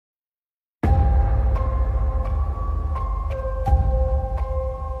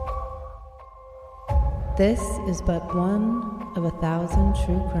This is but one of 1,000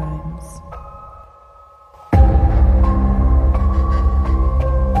 true crimes.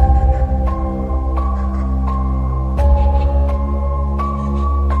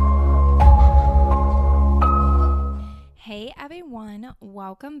 Hey everyone,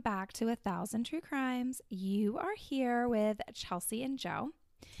 welcome back to 1,000 True Crimes. You are here with Chelsea and Joe.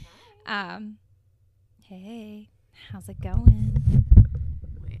 Hey, how's it going?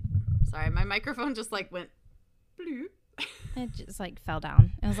 Wait, sorry, my microphone just like went bloop. It just like fell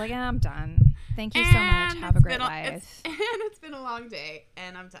down. I was like, I'm done. Thank you so much. Have a great life. It's been a long day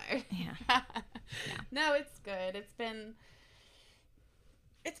and I'm tired. Yeah. No, it's good. It's been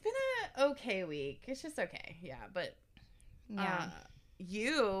a okay week. It's just okay. Yeah, but Yeah.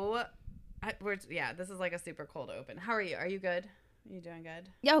 this is like a super cold open. How are you? Are you good? Are you doing good?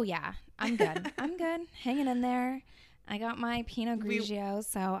 Oh yeah, I'm good. I'm good. Hanging in there. I got my Pinot Grigio,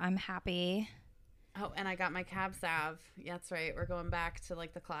 so I'm happy. Oh, and I got my Cab Sav. Yeah, that's right. We're going back to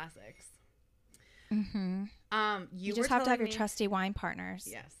like the classics. Mm-hmm. You were just have to have your telling me- trusty wine partners.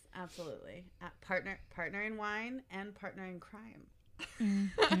 Yes, absolutely. Partner in wine and partner in crime.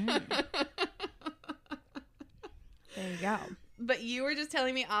 Mm-hmm. There you go. But you were just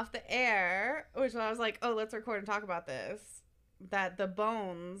telling me off the air, which I was like, oh, let's record and talk about this, that the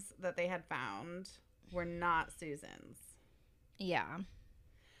bones that they had found were not Susan's. Yeah.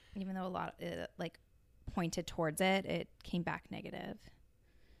 Even though a lot like pointed towards it, it came back negative.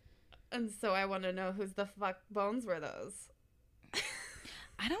 And so I want to know whose the fuck bones were those?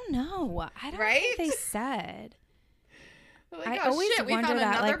 I don't know. I don't Right? think they said. Like, I oh, always shit, we wonder found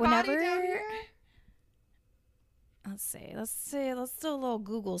that, another like, body whenever- down here? Let's see. Let's do a little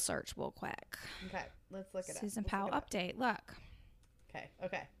Google search real quick. Okay, let's look it up. Susan Let's Powell look it up. update. Look.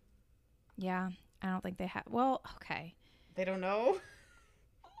 Okay. Yeah. I don't think they have. Well, okay. They don't know?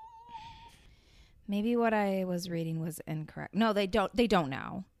 Maybe what I was reading was incorrect. No, they don't. They don't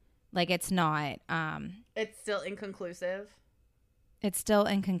know. Like it's not. It's still inconclusive. It's still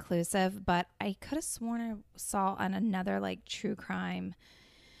inconclusive, but I could have sworn I saw on another like true crime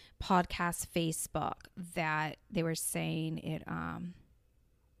podcast Facebook that they were saying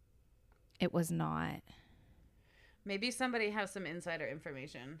it was not. Maybe somebody has some insider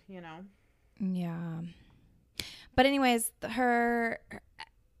information, you know? Yeah. But anyways, her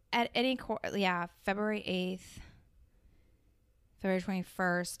at any February 8th, February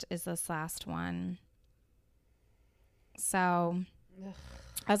 21st is this last one. So Ugh.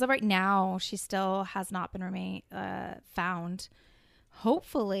 as of right now, she still has not been found.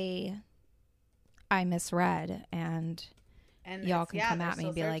 Hopefully, I misread and y'all can come at me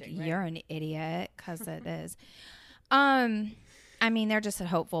and be like, "You're an idiot," because it is. I mean, they're just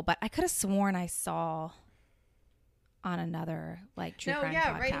hopeful, but I could have sworn I saw on another like true crime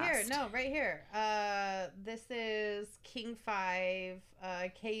podcast. Right here. This is King 5,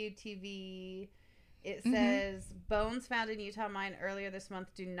 KUTV. It says bones found in Utah mine earlier this month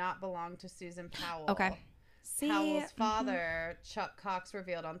do not belong to Susan Powell. Okay. See, Powell's father, Chuck Cox,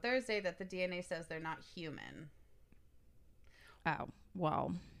 revealed on Thursday that the DNA says they're not human. Oh,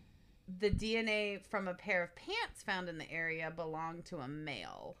 well. The DNA from a pair of pants found in the area belonged to a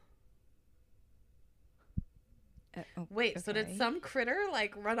male. Wait, so did some critter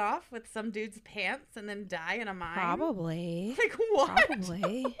like run off with some dude's pants and then die in a mine? Probably. Like what?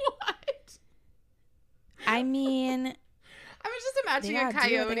 Probably. What? I mean, I was just imagining a coyote.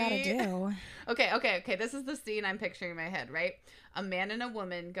 Do what they gotta do. Okay. This is the scene I'm picturing in my head, right? A man and a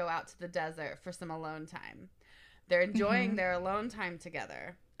woman go out to the desert for some alone time. They're enjoying their alone time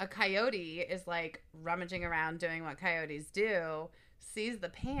together. A coyote is like rummaging around doing what coyotes do, sees the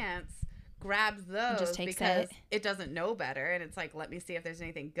pants, grabs those just takes because it doesn't know better, and it's like, let me see if there's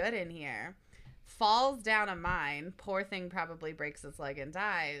anything good in here. Falls down a mine. Poor thing probably breaks its leg and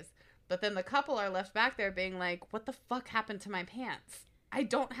dies. But then the couple are left back there being like, what the fuck happened to my pants? I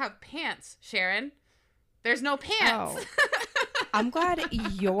don't have pants, Sharon. There's no pants. Oh. I'm glad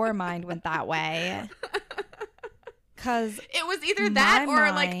your mind went that way. Because it was either that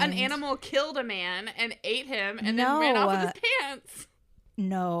or like an animal killed a man and ate him and then ran off with his pants.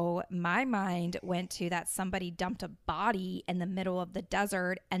 No, my mind went to that somebody dumped a body in the middle of the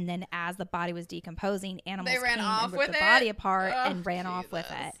desert, and then as the body was decomposing, animals ran came off and ripped with the it? body apart Oh, and ran off with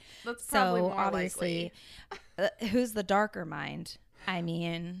it. That's probably so more obviously, who's the darker mind? I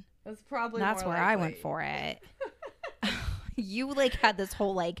mean, that's probably that's more where likely. I went for it. You like had this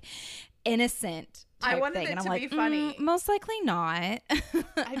whole like innocent type I wanted thing, it and I'm to like, be funny. Most likely not.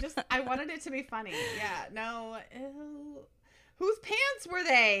 I wanted it to be funny. Yeah, no. Ew. Whose pants were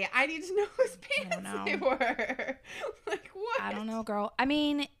they? I need to know whose pants they were. Like, what? I don't know, girl. I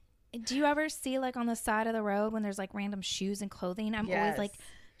mean, Do you ever see like on the side of the road when there's like random shoes and clothing? I'm always like,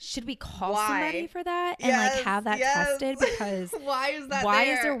 should we call somebody for that and like have that tested? Because why is that? Why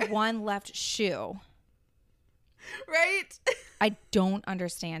is there one left shoe? Right? I don't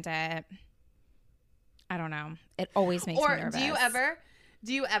understand it. I don't know. It always makes me nervous. Or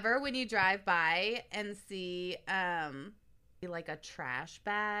do you ever when you drive by and see like a trash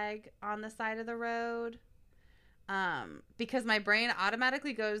bag on the side of the road? Because my brain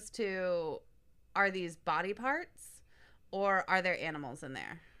automatically goes to, are these body parts or are there animals in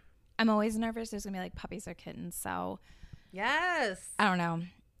there? I'm always nervous there's gonna be like puppies or kittens. So yes, I don't know.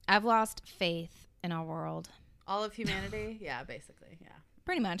 I've lost faith in our world. All of humanity? Yeah, basically. Yeah.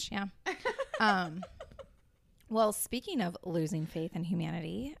 Pretty much, yeah. Well, speaking of losing faith in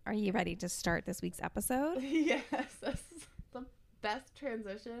humanity, are you ready to start this week's episode? Yes, that's the best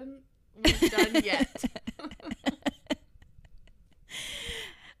transition we've done yet.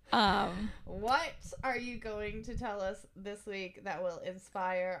 What are you going to tell us this week that will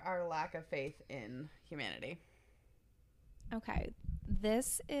inspire our lack of faith in humanity? Okay.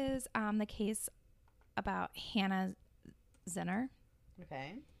 This is the case about Hannah Zinner.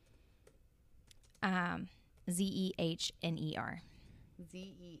 Okay. Zehner. Zehner.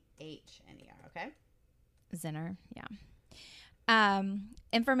 Okay. Zinner. Yeah.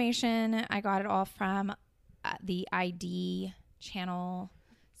 Information, I got it all from the ID channel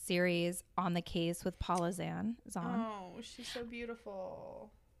series On the Case with Paula Zahn. Oh, she's so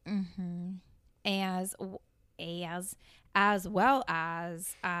beautiful. Mm-hmm. As well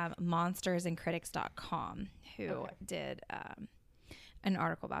as monstersandcritics.com, who did an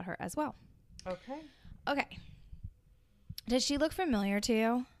article about her as well. Okay. Does she look familiar to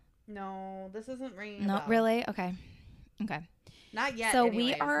you? No, this isn't ringing. Not really? Okay. Not yet. So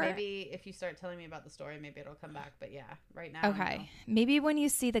anyways. we are. Maybe if you start telling me about the story, maybe it'll come back. But yeah, right now. Okay. No. Maybe when you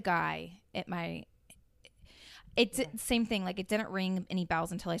see the guy, it might. It's the same thing. Like it didn't ring any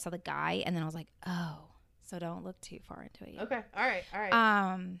bells until I saw the guy, and then I was like, oh. So don't look too far into it yet. Okay. All right.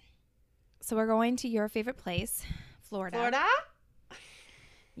 So we're going to your favorite place, Florida. Florida?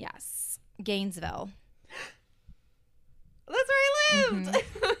 Yes. Gainesville. That's where I lived.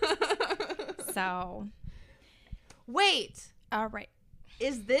 Mm-hmm. So. Wait. All right.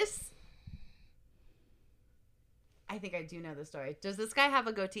 Is this? I think I do know the story. Does this guy have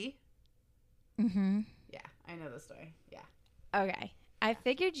a goatee? Mm-hmm. Yeah, I know the story. Yeah. Okay. I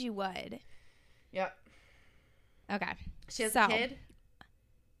figured you would. Yep. Okay. She has a kid?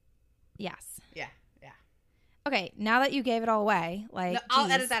 Yes. Yeah. Okay, now that you gave it all away, like... No,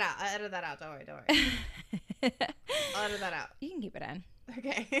 I'll edit that out. Don't worry. I'll edit that out. You can keep it in.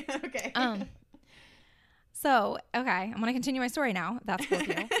 Okay. So, okay, I'm going to continue my story now, if that's cool with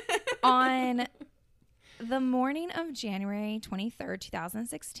you. On the morning of January 23rd,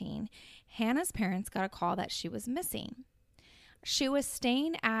 2016, Hannah's parents got a call that she was missing. She was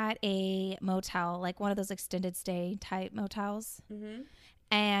staying at a motel, like one of those extended stay type motels. Mm-hmm.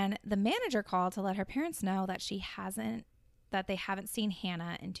 And the manager called to let her parents know that they haven't seen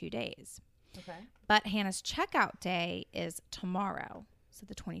Hannah in 2 days. Okay. But Hannah's checkout day is tomorrow, so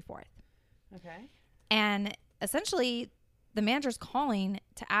the 24th. Okay. And essentially, the manager's calling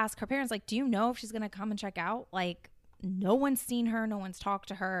to ask her parents, like, do you know if she's going to come and check out? Like, no one's seen her. No one's talked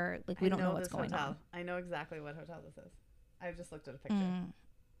to her. Like, we don't know what's going on. I know exactly what hotel this is. I just looked at a picture.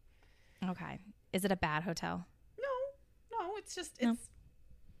 Okay. Is it a bad hotel? No. It's just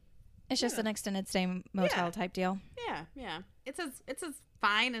an extended stay motel type deal. Yeah. It's as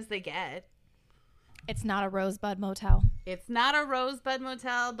fine as they get. It's not a Rosebud motel. It's not a Rosebud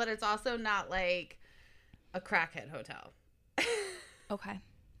motel, but it's also not like a crackhead hotel. Okay.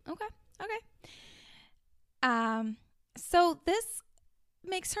 So this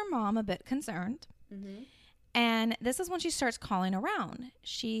makes her mom a bit concerned. Mm-hmm. And this is when she starts calling around.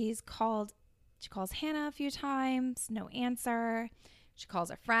 She calls Hannah a few times, no answer. She calls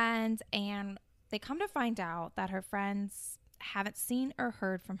her friends, and they come to find out that her friends haven't seen or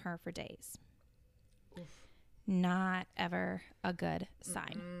heard from her for days. Oof. Not ever a good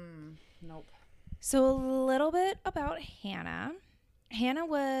sign. Nope. So a little bit about Hannah. Hannah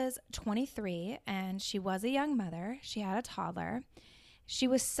was 23, and she was a young mother. She had a toddler. She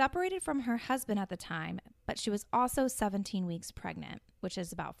was separated from her husband at the time, but she was also 17 weeks pregnant, which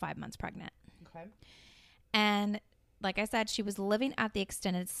is about 5 months pregnant. Okay. And like I said, she was living at the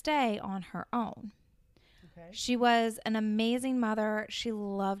extended stay on her own. Okay. She was an amazing mother. She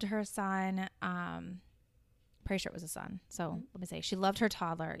loved her son. Pretty sure it was a son. So let me say, she loved her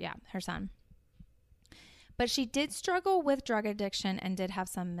toddler. Yeah, her son. But she did struggle with drug addiction and did have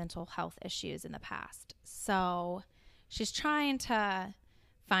some mental health issues in the past. So she's trying to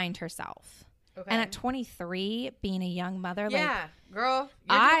find herself. Okay. And at 23, being a young mother, yeah, girl,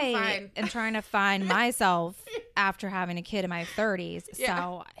 I am trying to find myself after having a kid in my 30s. Yeah.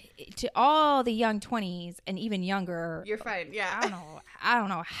 So to all the young 20s and even younger, you're fine. Yeah. I don't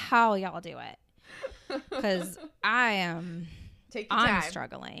know how y'all do it, because I'm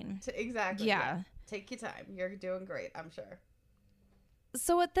struggling. Exactly. Yeah. Take your time. You're doing great, I'm sure.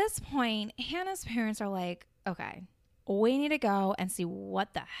 So at this point, Hannah's parents are like, okay, we need to go and see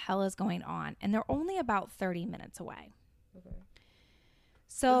what the hell is going on. And they're only about 30 minutes away. Okay.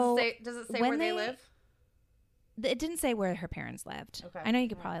 So does it say where they live? It didn't say where her parents lived. Okay. I know you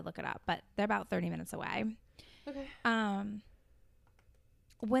could probably look it up, but they're about 30 minutes away. Okay.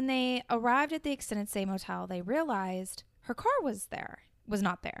 When they arrived at the extended stay motel, they realized her car was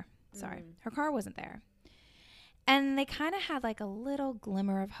not there. Sorry. Her car wasn't there. And they kind of had like a little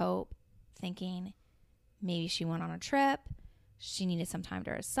glimmer of hope, thinking maybe she went on a trip. She needed some time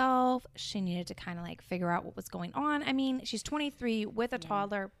to herself. She needed to kind of like figure out what was going on. I mean, she's 23 with a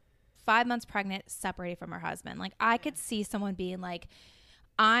toddler, 5 months pregnant, separated from her husband. Like, I could see someone being like,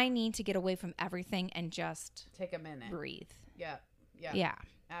 I need to get away from everything and just take a minute, breathe. Yeah. Yeah. Yeah.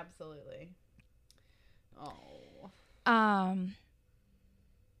 Absolutely. Oh.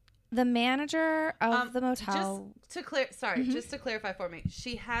 The manager of the motel. Just to clarify for me,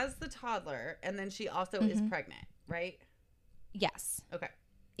 she has the toddler, and then she also is pregnant, right? Yes. Okay.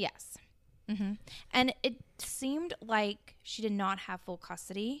 Yes. Mm-hmm. And it seemed like she did not have full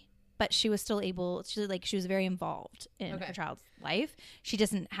custody, but she was still able. She was very involved in her child's life. She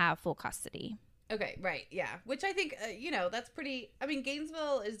doesn't have full custody. Okay, right, yeah. Which I think, that's pretty... I mean,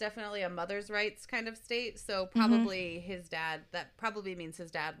 Gainesville is definitely a mother's rights kind of state, so probably that probably means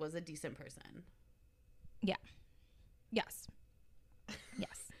his dad was a decent person. Yeah. Yes.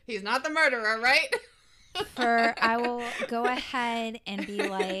 Yes. He's not the murderer, right? I will go ahead and be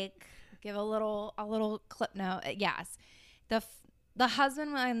like, give a little clip note. Yes. The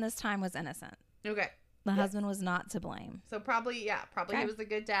husband in this time was innocent. Okay. The husband was not to blame. So probably he was a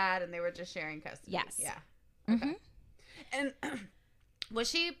good dad, and they were just sharing custody. Yes. Yeah. Okay. And was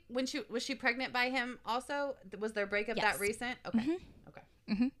she pregnant by him also? Was their breakup that recent? Okay.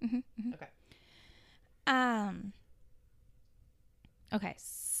 Okay. Okay. Okay.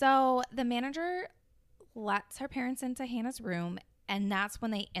 So the manager lets her parents into Hannah's room, and that's when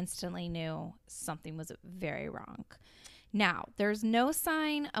they instantly knew something was very wrong. Now, there's no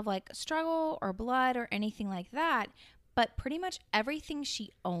sign of like struggle or blood or anything like that, but pretty much everything she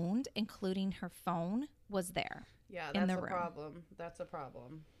owned, including her phone, was there. Yeah, that's a problem. That's a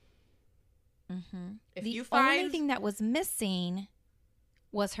problem. Mm-hmm. The only thing that was missing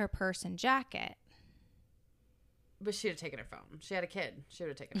was her purse and jacket. But she'd have taken her phone. She had a kid. She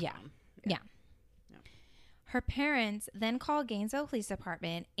would have taken her phone. Yeah. Her parents then call Gainesville Police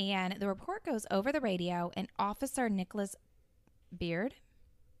Department, and the report goes over the radio, and Officer Nicholas Beard,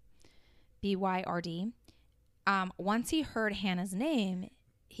 B-Y-R-D, once he heard Hannah's name,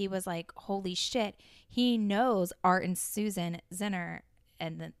 he was like, holy shit, he knows Art and Susan Zinner,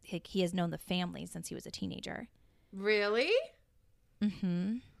 and he has known the family since he was a teenager. Really?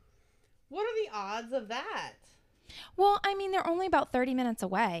 Mm-hmm. What are the odds of that? Well, I mean, they're only about 30 minutes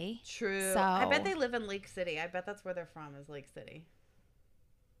away. True. So I bet they live in Lake City. I bet that's where they're from, is Lake City.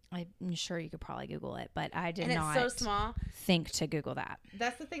 I'm sure you could probably Google it, but I did not so small. Think to Google that.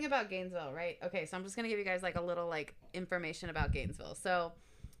 That's the thing about Gainesville, right? Okay, so I'm just going to give you guys like a little like information about Gainesville. So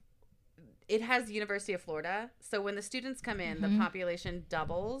it has University of Florida. So when the students come in, the population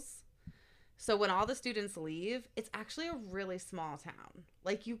doubles. So when all the students leave, it's actually a really small town.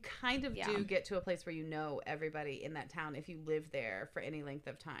 Like, you kind of do get to a place where you know everybody in that town if you live there for any length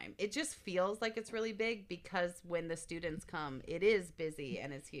of time. It just feels like it's really big because when the students come, it is busy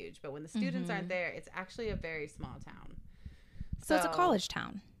and it's huge. But when the students aren't there, it's actually a very small town. So it's a college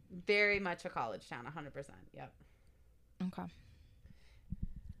town. Very much a college town, 100%. Yep. Okay.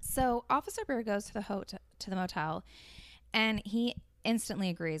 So Officer Beard goes to the motel, and he instantly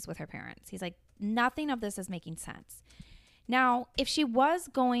agrees with her parents. He's like, nothing of this is making sense. Now, if she was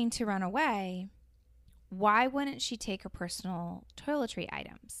going to run away, why wouldn't she take her personal toiletry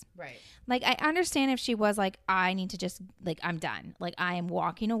items? Right. Like, I understand if she was like, I need to just, like, I'm done. Like, I am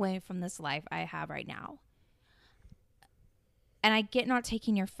walking away from this life I have right now. And I get not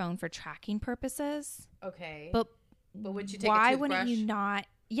taking your phone for tracking purposes. Okay. But would you take why a toothbrush? wouldn't you not?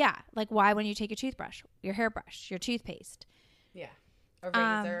 Yeah. Like, why wouldn't you take your toothbrush, your hairbrush, your toothpaste? Yeah. A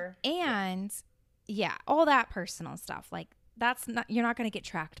razor. And all that personal stuff. Like, that's not, you're not going to get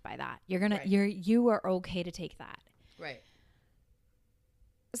tracked by that. You're going to, you are okay to take that. Right.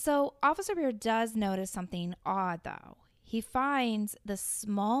 So Officer Beard does notice something odd though. he finds the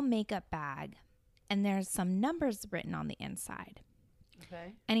small makeup bag and there's some numbers written on the inside.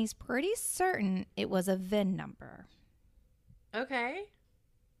 Okay. And he's pretty certain it was a VIN number. Okay.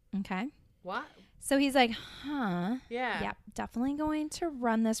 Okay. What? So he's like, huh. Yeah. Yep, definitely going to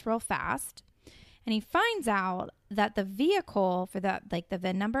run this real fast. And he finds out that the vehicle for the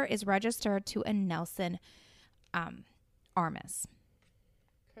VIN number is registered to a Nelson Armas.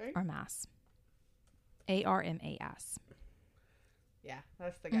 Okay. Armas. Armas. Yeah,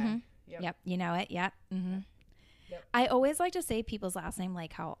 that's the guy. Mm-hmm. Yep. You know it. Yep. Mm-hmm. Yep. I always like to say people's last name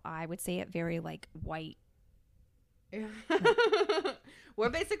like how I would say it, very like white. Yeah. We're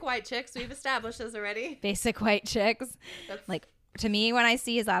basic white chicks. We've established this already. Basic white chicks. That's like, to me, when I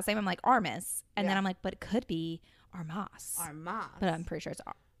see his last name, I'm like Armas, and then Yeah. I'm like, but it could be Armas. Armas. But I'm pretty sure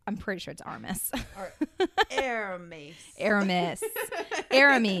it's Armas. Or Aramis. Aramis.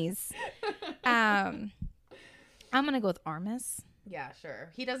 Aramis. I'm gonna go with Armas. Yeah,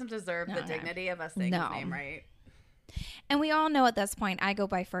 sure. He doesn't deserve the Okay. dignity of us saying No. his name right. And we all know at this point I go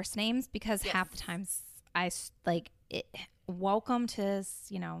by first names because Yes. half the times like it. Welcome to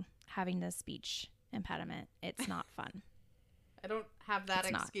having the speech impediment. It's not fun. I don't have that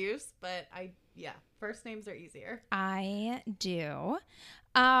It's not. excuse, but first names are easier. I do.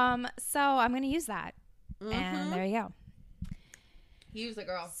 So I'm gonna use that, and there you go. Use it,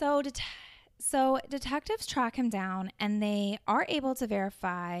 girl. So detectives track him down, and they are able to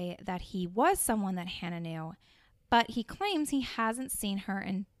verify that he was someone that Hannah knew, but he claims he hasn't seen her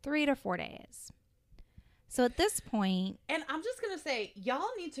in 3 to 4 days. So at this point, And I'm just going to say, y'all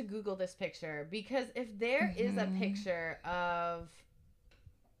need to Google this picture, because if there is a picture of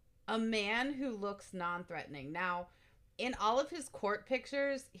a man who looks non-threatening. Now, in all of his court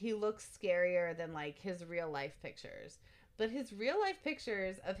pictures, he looks scarier than like his real life pictures. But his real life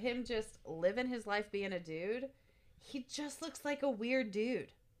pictures of him just living his life being a dude, he just looks like a weird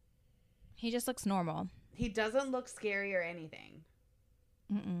dude. he just looks normal. He doesn't look scary or anything.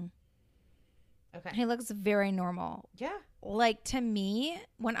 Mm-mm. Okay. He looks very normal. Yeah. Like, to me,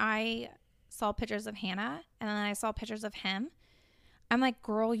 when I saw pictures of Hannah and then I saw pictures of him, I'm like,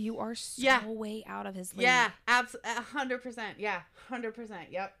 girl, you are so way out of his league. Yeah, 100%. Yeah, 100%.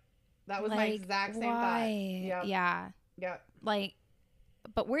 Yep. That was my exact same thought. Yep. Yeah. Yep. Like,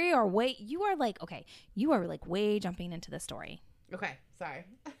 but you are like way jumping into the story. Okay, sorry.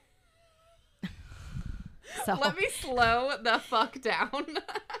 So Let me slow the fuck down.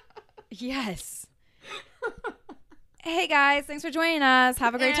 yes. Hey guys, thanks for joining us.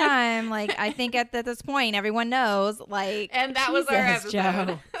 Have a great time. Like, I think at this point, everyone knows. Like, And that was our episode.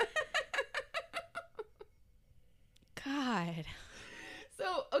 Joe. God.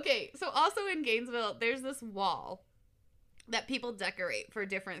 So also in Gainesville, there's this wall that people decorate for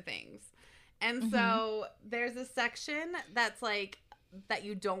different things. And so there's a section that's like, that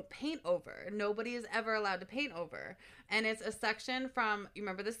you don't paint over. Nobody is ever allowed to paint over. And it's a section from, you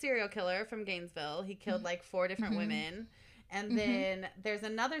remember the serial killer from Gainesville? He killed like 4 different women. And then there's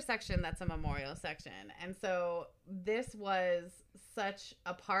another section that's a memorial section. And so this was such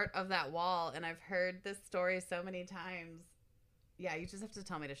a part of that wall. And I've heard this story so many times. Yeah, you just have to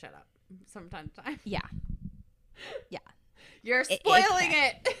tell me to shut up from time to time. Yeah. Yeah. You're spoiling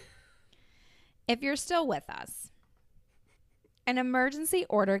it. If you're still with us, an emergency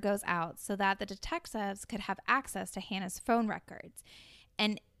order goes out so that the detectives could have access to Hannah's phone records,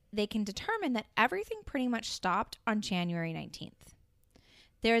 and they can determine that everything pretty much stopped on January 19th.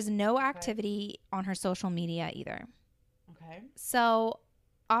 There is no activity on her social media either. Okay. So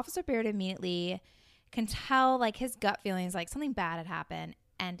Officer Beard immediately can tell, like, his gut feelings, like something bad had happened,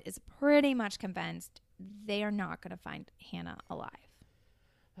 and is pretty much convinced they are not going to find Hannah alive.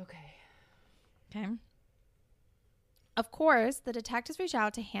 Okay. Of course, the detectives reach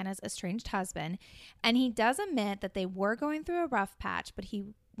out to Hannah's estranged husband, and he does admit that they were going through a rough patch, but he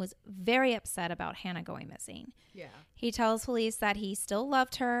was very upset about Hannah going missing. Yeah. He tells police that he still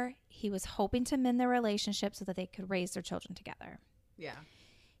loved her. He was hoping to mend their relationship so that they could raise their children together. Yeah.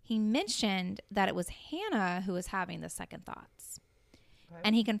 He mentioned that it was Hannah who was having the second thoughts. Okay.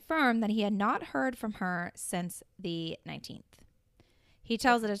 And he confirmed that he had not heard from her since the 19th. He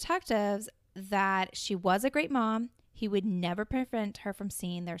tells the detectives that she was a great mom. He would never prevent her from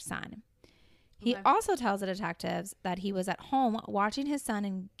seeing their son. He also tells the detectives that he was at home watching his son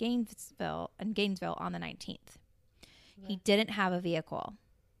in Gainesville on the 19th. He didn't have a vehicle.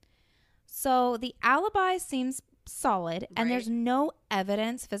 So the alibi seems solid, and there's no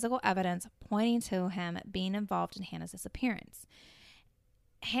evidence, physical evidence, pointing to him being involved in Hannah's disappearance.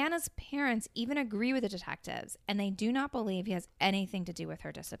 Hannah's parents even agree with the detectives, and they do not believe he has anything to do with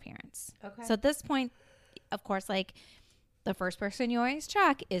her disappearance. Okay. So at this point, of course, like, The first person you always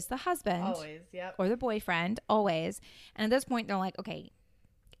check is the husband. Always, yep. Or the boyfriend, always. And at this point, they're like, okay,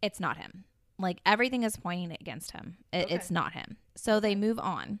 it's not him. Like, everything is pointing against him. It's not him. So they move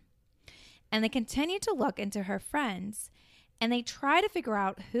on. And they continue to look into her friends. And they try to figure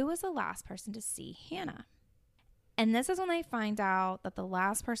out who was the last person to see Hannah. And this is when they find out that the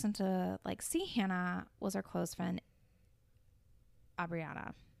last person to, like, see Hannah was her close friend,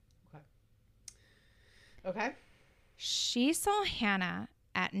 Abriana. Okay. She saw Hannah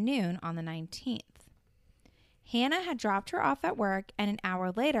at noon on the 19th. Hannah had dropped her off at work, and an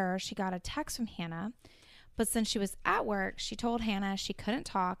hour later, she got a text from Hannah. But since she was at work, she told Hannah she couldn't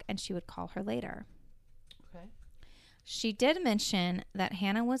talk and she would call her later. Okay. She did mention that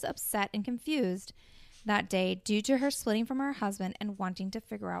Hannah was upset and confused that day due to her splitting from her husband and wanting to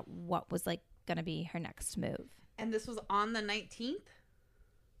figure out what was, like, going to be her next move. And this was on the 19th?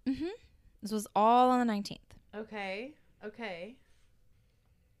 Mm-hmm. This was all on the 19th. Okay.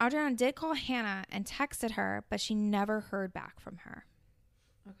 Adriana did call Hannah and texted her, but she never heard back from her.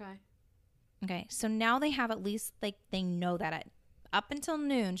 Okay, so now they have at least, like, they know that up until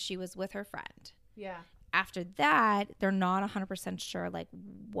noon, she was with her friend. Yeah. After that, they're not 100% sure, like,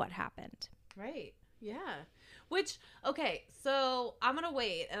 what happened. Right. Yeah. Which, okay, so I'm going to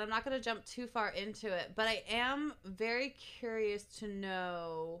wait, and I'm not going to jump too far into it, but I am very curious to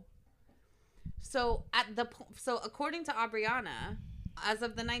know. So according to Abriana, as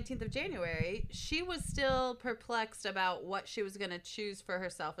of the 19th of January, she was still perplexed about what she was going to choose for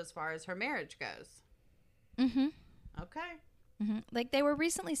herself as far as her marriage goes. Mm-hmm. Okay. Mm-hmm. Like, they were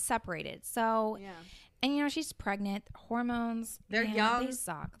recently separated. So, yeah. And, you know, she's pregnant. Hormones. They're young. They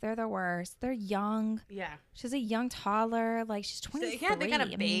suck. They're the worst. They're young. Yeah. She's a young toddler. Like, she's 23. So, yeah, they got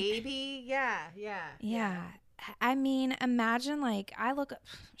a baby. Yeah. I mean, imagine, like, I look up...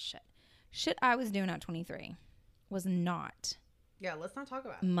 Shit I was doing at 23 was not... Yeah, let's not talk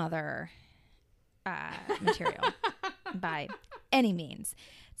about it. Mother material by any means.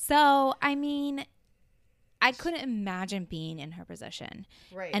 So, I mean, I couldn't imagine being in her position.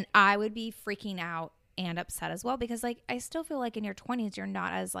 Right. And I would be freaking out and upset as well because, like, I still feel like in your 20s, you're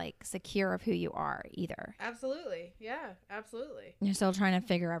not as, like, secure of who you are either. Absolutely. Yeah, absolutely. You're still trying to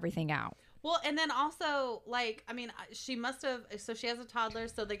figure everything out. Well, and then also, like, I mean, she must have, so she has a toddler,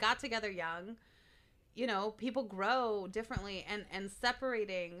 so they got together young. You know, people grow differently, and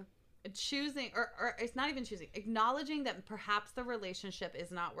separating, choosing, or it's not even choosing, acknowledging that perhaps the relationship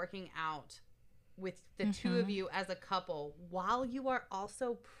is not working out with the two of you as a couple while you are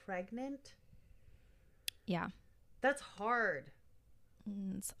also pregnant. Yeah. That's hard.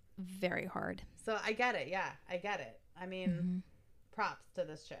 It's very hard. So I get it. Yeah, I get it. I mean, props to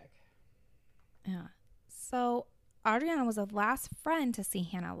this chick. Yeah. So Adriana was the last friend to see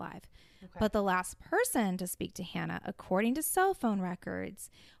Hannah alive. Okay. But the last person to speak to Hannah, according to cell phone records,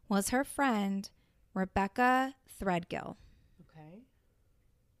 was her friend, Rebecca Threadgill.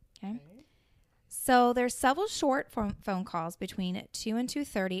 Okay. So there's several short phone calls between 2 and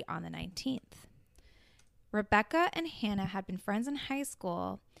 2:30 on the 19th. Rebecca and Hannah had been friends in high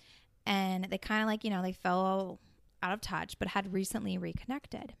school, and they kind of, like, you know, they fell out of touch, but had recently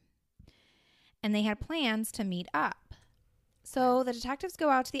reconnected. And they had plans to meet up. So the detectives go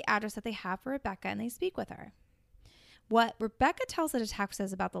out to the address that they have for Rebecca, and they speak with her. What Rebecca tells the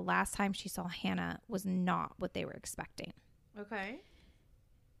detectives about the last time she saw Hannah was not what they were expecting. Okay.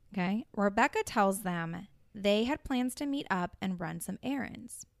 Rebecca tells them they had plans to meet up and run some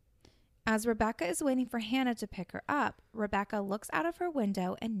errands. As Rebecca is waiting for Hannah to pick her up, Rebecca looks out of her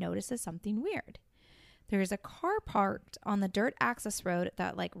window and notices something weird. There is a car parked on the dirt access road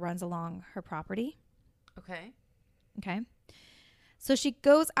that, like, runs along her property. Okay. So she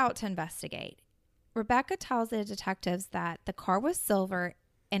goes out to investigate. Rebecca tells the detectives that the car was silver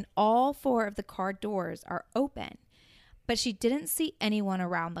and all 4 of the car doors are open, but she didn't see anyone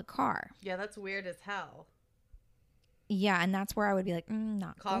around the car. Yeah, that's weird as hell. Yeah, and that's where I would be like,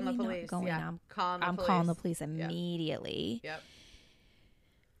 not calling going, the police. Not going. Yeah. I'm calling the police immediately. Yep.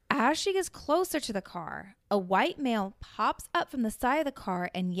 As she gets closer to the car, a white male pops up from the side of the car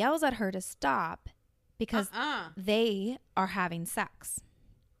and yells at her to stop because they are having sex.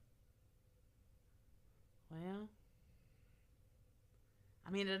 Well,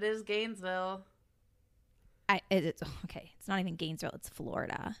 I mean, it is Gainesville. It's not even Gainesville. It's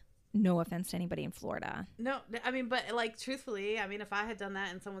Florida. No offense to anybody in Florida. No, I mean, but, like, truthfully, I mean, if I had done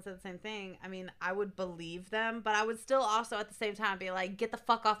that and someone said the same thing, I mean, I would believe them, but I would still also at the same time be like, get the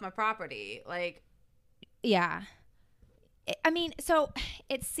fuck off my property. Like, yeah. I mean, so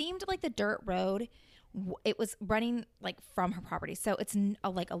it seemed like the dirt road, it was running, like, from her property. So it's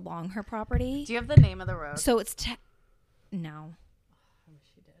like along her property. Do you have the name of the road? So it's No. I wish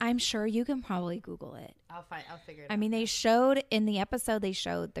you did. I'm sure you can probably Google it. I'll figure it out. I mean, they showed in the episode, they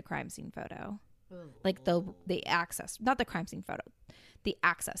showed the crime scene photo. Ooh. Like the access, not the crime scene photo, the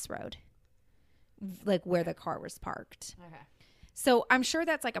access road. Like where the car was parked. Okay. So I'm sure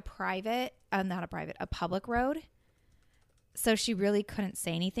that's like a public road. So she really couldn't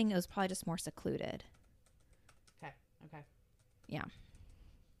say anything. It was probably just more secluded. Okay. Yeah.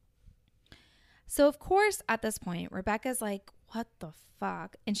 So of course, at this point, Rebecca's like, what the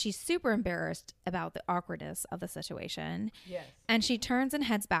fuck? And she's super embarrassed about the awkwardness of the situation. Yes. And she turns and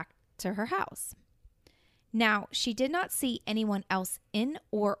heads back to her house. Now, she did not see anyone else in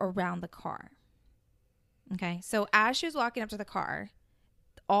or around the car. Okay. So as she was walking up to the car,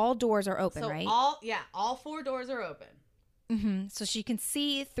 all doors are open, right? All 4 doors are open. Mm-hmm. So she can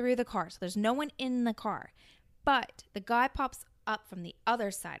see through the car. So there's no one in the car. But the guy pops up from the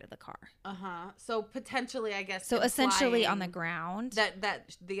other side of the car. So potentially, I guess. So essentially on the ground.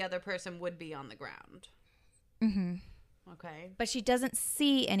 That the other person would be on the ground. Mm-hmm. Okay. But she doesn't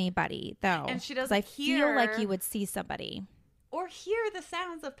see anybody, though. And she doesn't feel like you would see somebody. Or hear the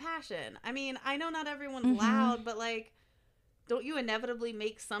sounds of passion. I mean, I know not everyone's loud, but like, don't you inevitably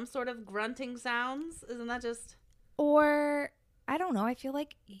make some sort of grunting sounds? Isn't that just... Or, I don't know, I feel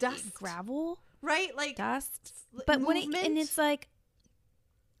like dust. Gravel. Right? Like dust. But movement. when it's like,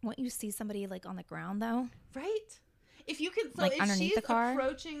 when you see somebody like on the ground, though. Right? If you can, so like if underneath she's the car?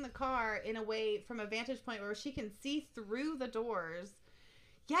 approaching the car in a way from a vantage point where she can see through the doors,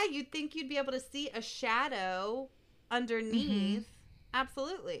 yeah, you'd think you'd be able to see a shadow underneath.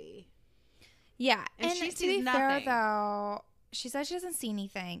 Absolutely. Yeah, and she sees nothing. Fair, though, she says she doesn't see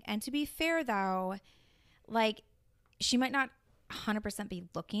anything. And to be fair, though, like she might not 100% be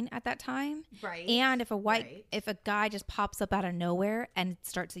looking at that time, right? And if a guy just pops up out of nowhere and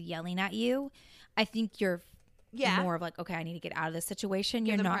starts yelling at you, I think you're more of like, okay, I need to get out of this situation.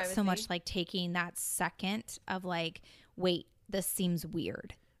 You're not privacy. So much like taking that second of like, wait, this seems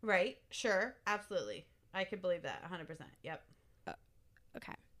weird. Right. Sure. Absolutely. I could believe that 100%. Yep.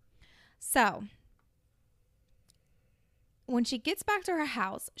 Okay. So when she gets back to her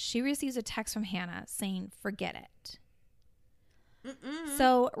house, she receives a text from Hannah saying, forget it.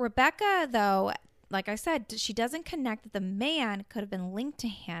 So Rebecca, though, like I said, she doesn't connect that the man could have been linked to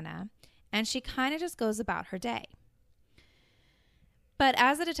Hannah, and she kind of just goes about her day. But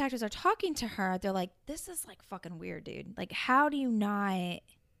as the detectives are talking to her, they're like, this is like fucking weird, dude. Like, how do you not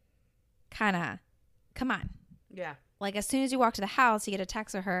kind of, come on. Yeah. Like, as soon as you walk to the house, you get a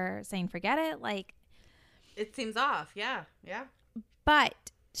text of her saying, forget it. Like, it seems off. Yeah. Yeah.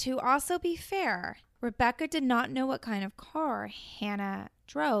 But to also be fair, Rebecca did not know what kind of car Hannah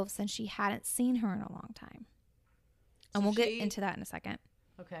drove since she hadn't seen her in a long time. And we'll get into that in a second.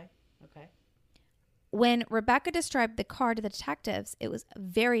 Okay. When Rebecca described the car to the detectives, it was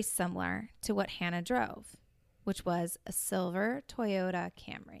very similar to what Hannah drove, which was a silver Toyota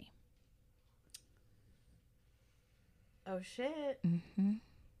Camry. Oh, shit. Mm-hmm.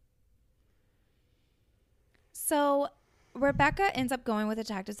 So Rebecca ends up going with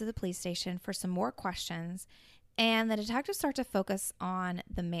detectives to the police station for some more questions, and the detectives start to focus on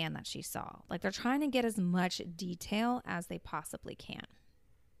the man that she saw. Like, they're trying to get as much detail as they possibly can.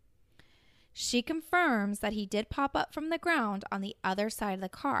 She confirms that he did pop up from the ground on the other side of the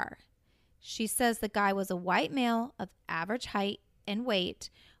car. She says the guy was a white male of average height and weight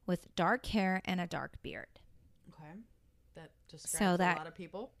with dark hair and a dark beard. Okay. That describes a lot of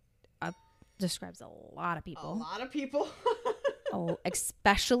people. Describes a lot of people. A lot of people. Oh,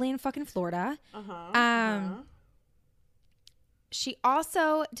 especially in fucking Florida. She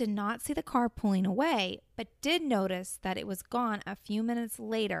also did not see the car pulling away, but did notice that it was gone a few minutes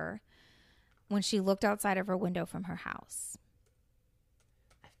later when she looked outside of her window from her house.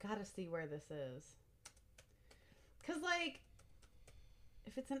 I've got to see where this is. Because, like,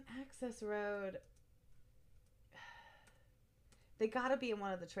 if it's an access road, they got to be in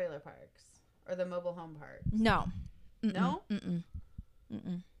one of the trailer parks or the mobile home parks. No. Mm-mm. No? Mm-mm.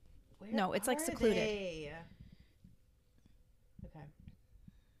 Mm-mm. No, it's like secluded. Okay.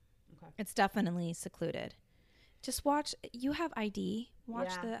 It's definitely secluded. Just watch. You have ID.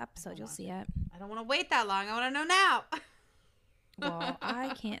 Watch the episode. You'll see it. I don't want to wait that long. I want to know now. Well, I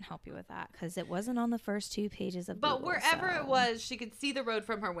can't help you with that because it wasn't on the first 2 pages of Google. But wherever it was, she could see the road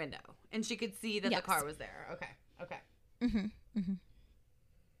from her window. And she could see that the car was there. Okay. Mm-hmm. Mm-hmm.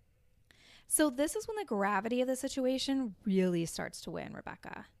 So this is when the gravity of the situation really starts to win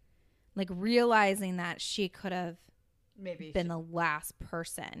Rebecca. Like, realizing that she could have been the last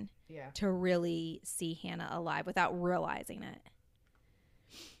person to really see Hannah alive without realizing it.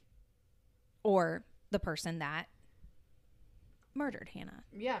 Or the person that murdered Hannah.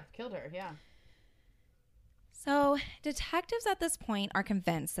 Yeah, killed her, yeah. So detectives at this point are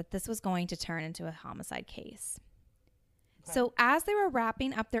convinced that this was going to turn into a homicide case. Okay. So as they were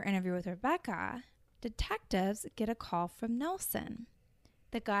wrapping up their interview with Rebecca, detectives get a call from Nelson,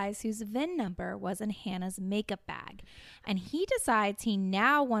 the guy whose VIN number was in Hannah's makeup bag. And he decides he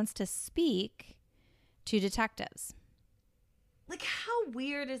now wants to speak to detectives. Like, how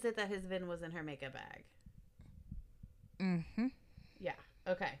weird is it that his VIN was in her makeup bag? Mm-hmm. Yeah.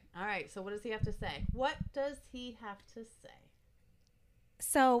 Okay. All right. So what does he have to say? What does he have to say?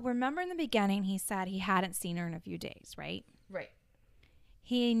 So remember in the beginning, he said he hadn't seen her in a few days, right? Right.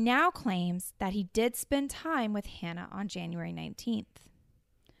 He now claims that he did spend time with Hannah on January 19th.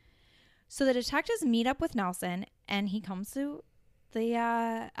 So the detectives meet up with Nelson, and he comes to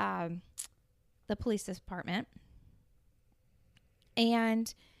the police department.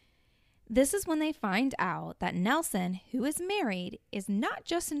 And this is when they find out that Nelson, who is married, is not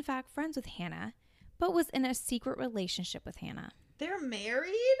just in fact friends with Hannah, but was in a secret relationship with Hannah. They're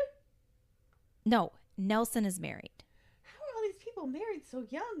married? No, Nelson is married. How are all these people married so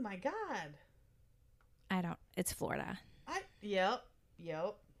young? My God. It's Florida. Yep.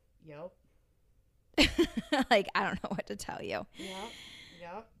 Like, I don't know what to tell you.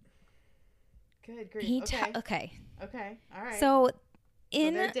 Yep. Good grief. Okay. All right. So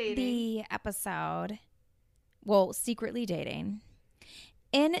in the episode, secretly dating,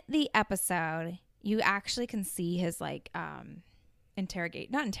 in the episode, you actually can see his not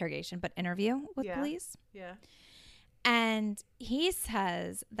interrogation, but interview with police. Yeah. And he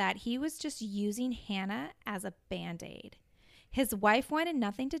says that he was just using Hannah as a Band-Aid. His wife wanted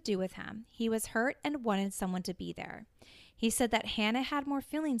nothing to do with him. He was hurt and wanted someone to be there. He said that Hannah had more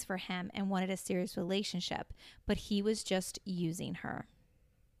feelings for him and wanted a serious relationship, but he was just using her.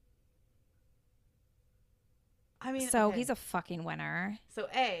 I mean, so he's a fucking winner. So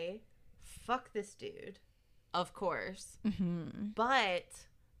fuck this dude, of course. Mm-hmm. But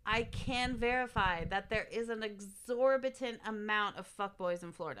I can verify that there is an exorbitant amount of fuckboys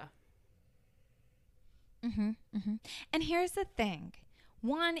in Florida. Mm-hmm. Mm-hmm. And here's the thing.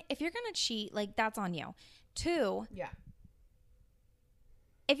 One, if you're going to cheat, that's on you. Two,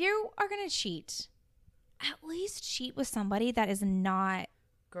 if you are going to cheat, at least cheat with somebody that is not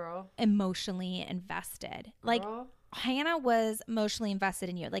emotionally invested. Hannah was emotionally invested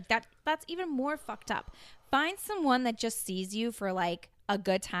in you. That's even more fucked up. Find someone that just sees you for a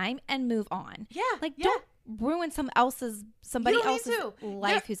good time and move on. Yeah. Don't ruin somebody else's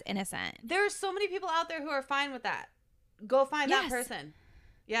life who's innocent. There are so many people out there who are fine with that. Go find that person.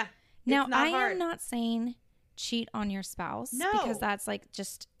 Yeah. Now, I am not saying cheat on your spouse. No. Because that's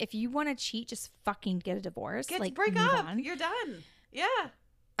just, if you want to cheat, just fucking get a divorce. Break up. You're done.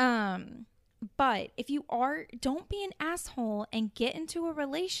 Yeah. But if you are, don't be an asshole and get into a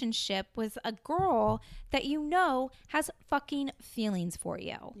relationship with a girl that you know has fucking feelings for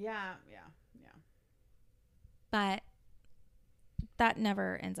you. Yeah. But that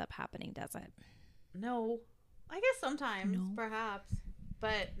never ends up happening, does it? No. I guess sometimes, perhaps.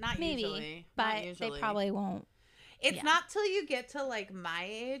 But not usually. But they probably won't. It's not till you get to my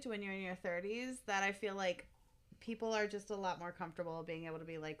age, when you're in your 30s, that I feel like people are just a lot more comfortable being able to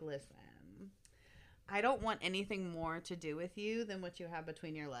be listen, I don't want anything more to do with you than what you have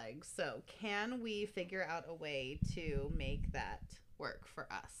between your legs. So can we figure out a way to make that work for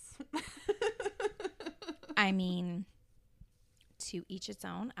us? I mean, to each its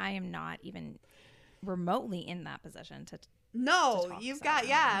own. I am not even remotely in that position to No, talk, you've got,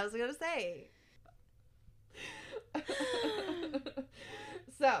 I was going to say.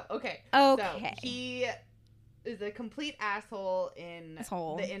 So, okay. So he is a complete asshole in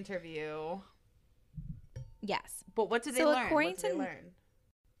the interview. Yes. But what did they learn?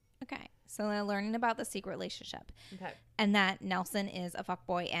 Okay. So they're learning about the secret relationship. Okay. And that Nelson is a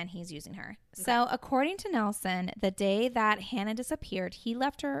fuckboy and he's using her. Okay. So according to Nelson, the day that Hannah disappeared, he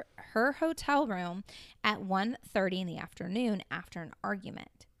left her hotel room at 1:30 in the afternoon after an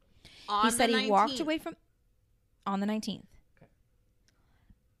argument. He said he walked away from... On the 19th. Okay.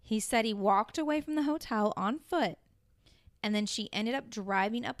 He said he walked away from the hotel on foot. And then she ended up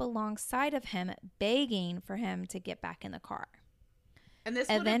driving up alongside of him, begging for him to get back in the car. And this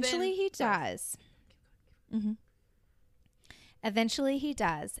eventually he does. Mm-hmm. Eventually he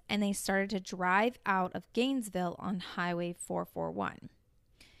does, and they started to drive out of Gainesville on Highway 441.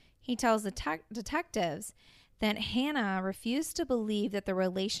 He tells the detectives that Hannah refused to believe that the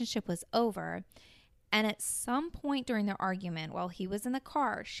relationship was over, and at some point during their argument, while he was in the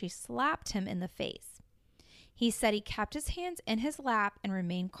car, she slapped him in the face. He said he kept his hands in his lap and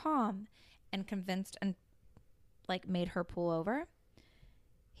remained calm and convinced and like made her pull over.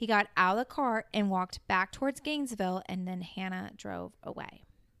 He got out of the car and walked back towards Gainesville, and then Hannah drove away.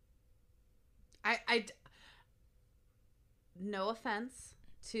 No offense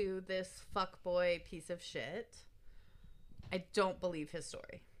to this fuckboy piece of shit. I don't believe his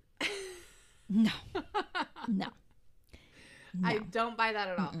story. No. No. I don't buy that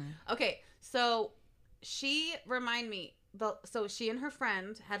at all. Okay, so she she and her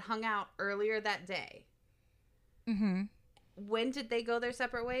friend had hung out earlier that day. Mm-hmm. When did they go their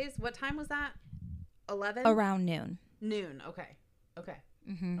separate ways? What time was that? 11? Around noon. Noon. Okay.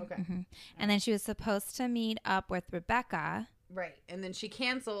 Mm-hmm, okay. Mm-hmm. And then she was supposed to meet up with Rebecca. Right. And then she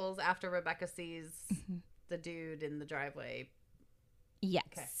cancels after Rebecca sees the dude in the driveway. Yes.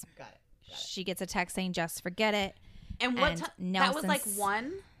 Okay. Got it. She gets a text saying, just forget it. And what time? That was like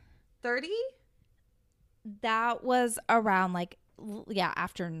 1:30? That was around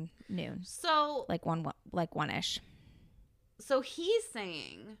afternoon. So like one-ish. So he's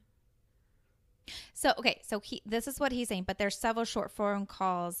saying. So this is what he's saying, but there's several short phone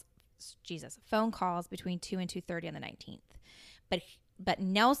calls between 2 and 2:30 on the 19th. But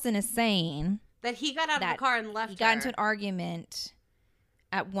Nelson is saying that he got out of the car and left. He got into an argument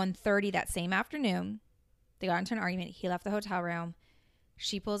at 1:30 that same afternoon. They got into an argument. He left the hotel room.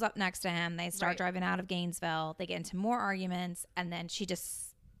 She pulls up next to him. They start driving out of Gainesville. They get into more arguments, and then she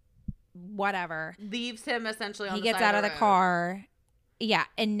just leaves him essentially on the side He gets out of the road. car. Yeah,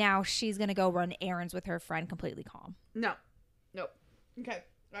 and now she's going to go run errands with her friend completely calm. No. Nope. Okay.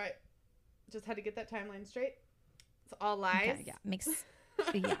 All right. Just had to get that timeline straight. It's all lies. Okay,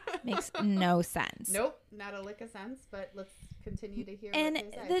 makes no sense. Nope. Not a lick of sense, but let's continue to hear and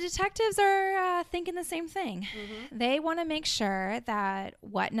what they say. The detectives are thinking the same thing. Mm-hmm. They want to make sure that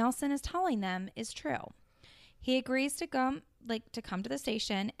what Nelson is telling them is true. He agrees to come to the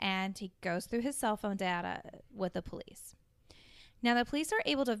station, and he goes through his cell phone data with the police. Now, the police are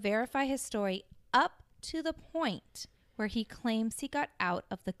able to verify his story up to the point where he claims he got out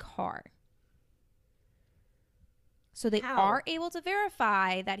of the car. So they are able to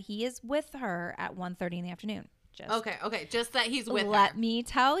verify that he is with her at 1:30 in the afternoon. Okay. Just that he's with her. Let me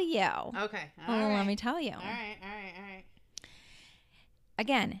tell you. Okay. Let me tell you. All right.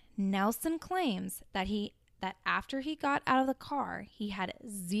 Again, Nelson claims that after he got out of the car, he had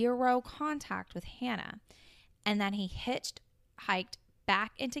zero contact with Hannah, and that he hiked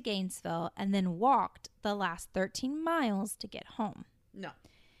back into Gainesville and then walked the last 13 miles to get home. No,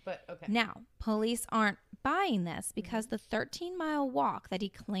 but okay. Now, police aren't buying this because the 13-mile walk that he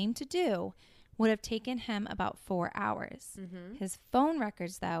claimed to do would have taken him about 4 hours. Mm-hmm. His phone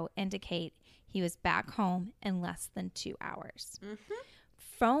records, though, indicate he was back home in less than 2 hours. Mm-hmm.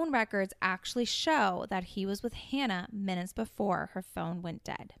 Phone records actually show that he was with Hannah minutes before her phone went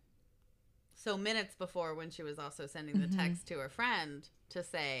dead. So minutes before, when she was also sending the text to her friend to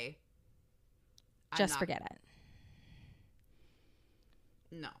say, just forget it.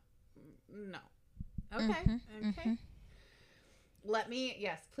 No. Okay.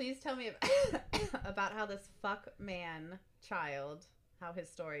 Please tell me about how this fuck man child, how his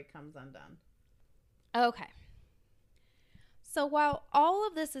story comes undone. Okay. So while all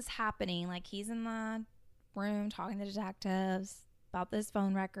of this is happening, like he's in the room talking to detectives about this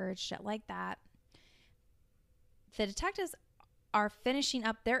phone record, shit like that, the detectives are finishing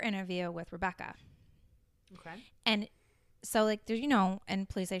up their interview with Rebecca. Okay. And so, there's, in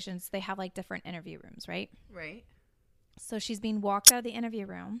police stations, they have, different interview rooms, right? Right. So she's being walked out of the interview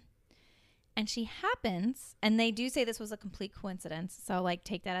room, and she happens, and they do say this was a complete coincidence, so,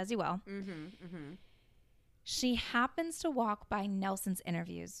 take that as you will. Mm-hmm. She happens to walk by Nelson's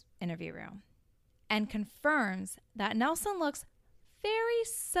interview room and confirms that Nelson looks very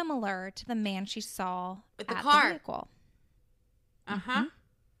similar to the man she saw at the car. The vehicle. Uh-huh. Mm-hmm.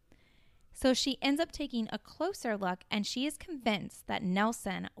 So she ends up taking a closer look, and she is convinced that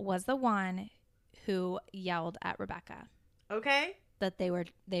Nelson was the one who yelled at Rebecca. Okay. That they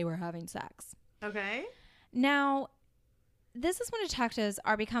were having sex. Okay. Now, this is when detectives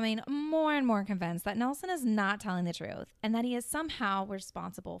are becoming more and more convinced that Nelson is not telling the truth and that he is somehow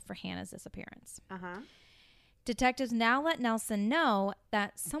responsible for Hannah's disappearance. Uh-huh. Detectives now let Nelson know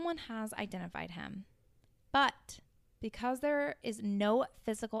that someone has identified him. But because there is no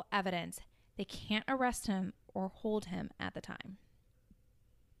physical evidence, they can't arrest him or hold him at the time.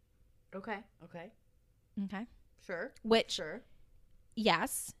 Okay. Sure.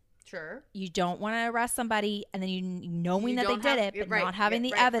 Yes. Sure. You don't want to arrest somebody and then you knowing that they did it, but not having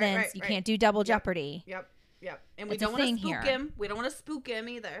the evidence. You can't do double jeopardy. Yep. And we don't want to spook him. We don't want to spook him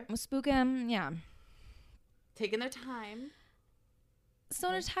either. Spook him, yeah. Taking their time.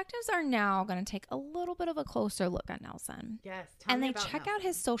 So detectives are now going to take a little bit of a closer look at Nelson. Yes. And they check out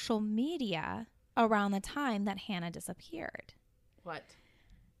his social media around the time that Hannah disappeared. What?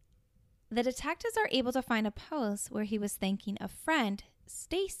 The detectives are able to find a post where he was thanking a friend,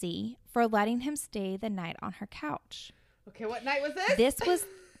 Stacy, for letting him stay the night on her couch. Okay, what night was this?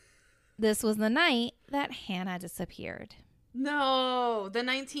 This was the night that Hannah disappeared. No, the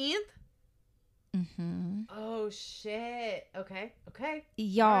 19th? Mm-hmm. Oh, shit. Okay.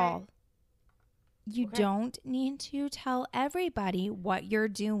 Y'all, right. You don't need to tell everybody what you're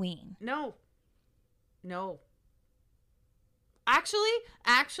doing. No. Actually,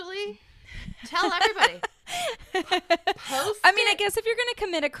 tell everybody. Post I guess if you're going to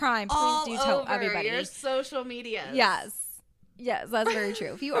commit a crime, please do tell everybody. Your social media. Yes, that's very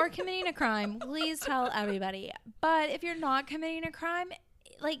true. If you are committing a crime, please tell everybody. But if you're not committing a crime,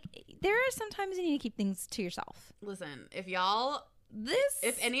 there are sometimes you need to keep things to yourself. Listen, if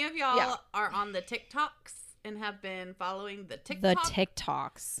any of y'all are on the TikToks and have been following the TikTok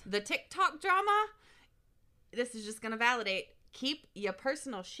drama, this is just going to validate. Keep your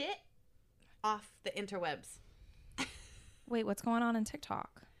personal shit off the interwebs. Wait, what's going on in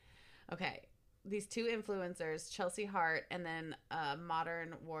TikTok? Okay. These two influencers, Chelsea Hart and then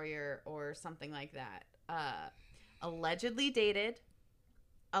Modern Warrior or something like that, allegedly dated,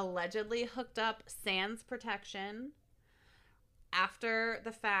 allegedly hooked up sans protection. After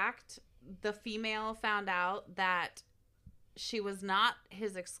the fact, the female found out that she was not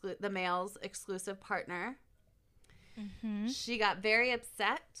the male's exclusive partner. Mm-hmm. She got very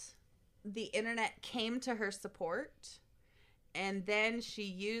upset. The internet came to her support. And then she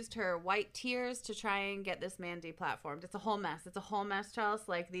used her white tears to try and get this man deplatformed. It's a whole mess.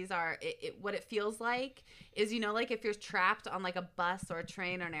 Chelsea. What it feels like is, if you're trapped on a bus or a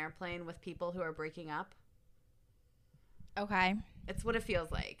train or an airplane with people who are breaking up. Okay. It's what it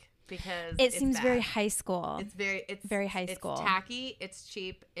feels like because it seems bad. Very high school. It's very high school. It's tacky. It's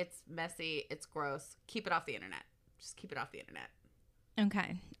cheap. It's messy. It's gross. Keep it off the internet. Just keep it off the internet.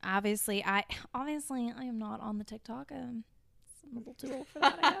 Okay. Obviously, I am not on the TikTok. I'm a little too old for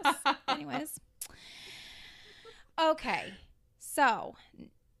that, I guess. Anyways. Okay. So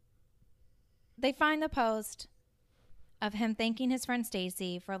they find the post of him thanking his friend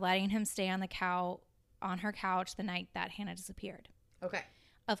Stacy for letting him stay on her couch the night that Hannah disappeared. Okay.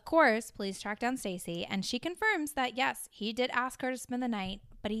 Of course, police track down Stacy, and she confirms that, yes, he did ask her to spend the night,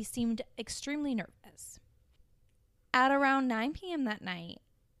 but he seemed extremely nervous. At around 9 p.m. that night,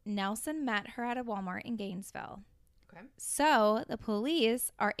 Nelson met her at a Walmart in Gainesville. Okay. So the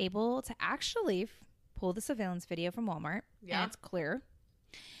police are able to actually pull the surveillance video from Walmart, and it's clear.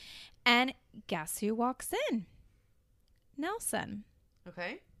 And guess who walks in? Nelson.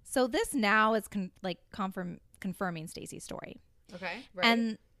 Okay. So this now is confirming Stacy's story. Okay. Right.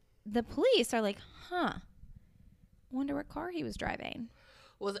 And the police are like, wonder what car he was driving.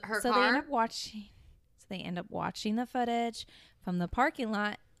 Was it her car? So they end up watching the footage from the parking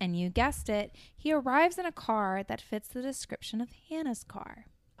lot, and you guessed it, he arrives in a car that fits the description of Hannah's car.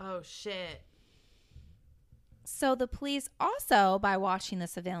 Oh, shit. So the police also, by watching the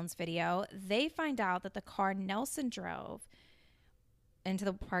surveillance video, they find out that the car Nelson drove into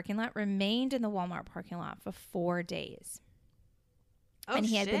the parking lot remained in the Walmart parking lot for 4 days. Oh, and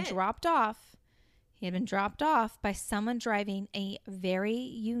he had been dropped off. He had been dropped off by someone driving a very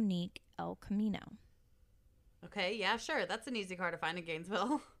unique El Camino. Okay, yeah, sure. That's an easy car to find in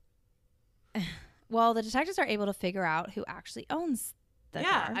Gainesville. Well, the detectives are able to figure out who actually owns the car.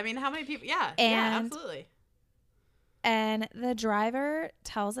 Yeah, I mean, how many people? Yeah, absolutely. And the driver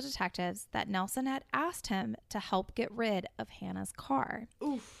tells the detectives that Nelson had asked him to help get rid of Hannah's car.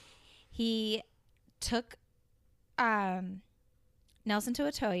 Oof. He took Nelson to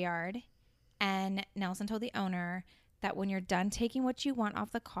a tow yard, and Nelson told the owner that when you're done taking what you want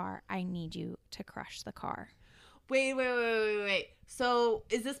off the car, I need you to crush the car. Wait. So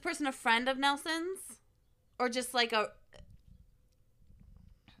is this person a friend of Nelson's? Or just like a...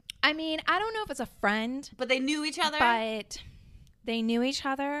 I mean, I don't know if it's a friend. But they knew each other? But they knew each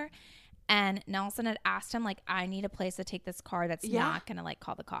other. And Nelson had asked him, I need a place to take this car that's not going to,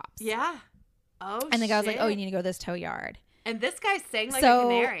 call the cops. Yeah. Oh, shit. And the guy was like, oh, you need to go to this tow yard. And this guy sang like a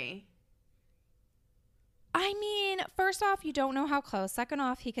canary. I mean, first off, you don't know how close. Second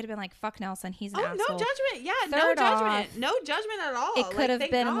off, he could have been like, fuck Nelson. He's an asshole. No judgment. Yeah, Third no judgment. Off, no judgment at all. It could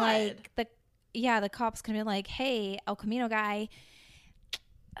have been God. the cops could have been like, hey, El Camino guy,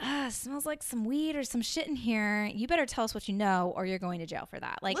 smells like some weed or some shit in here. You better tell us what you know or you're going to jail for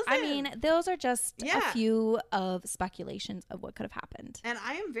that. Listen, I mean, those are just a few of speculations of what could have happened. And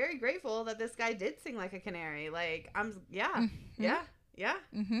I am very grateful that this guy did sing like a canary. Yeah.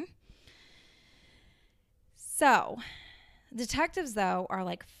 Mm-hmm. So, detectives, though, are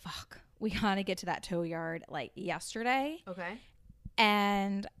like, fuck, we gotta get to that tow yard, like, yesterday. Okay.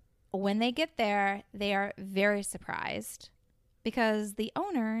 And when they get there, they are very surprised because the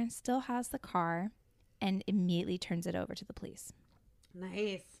owner still has the car and immediately turns it over to the police.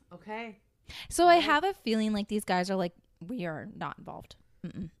 Nice. Okay. So I have a feeling like these guys are like, we are not involved.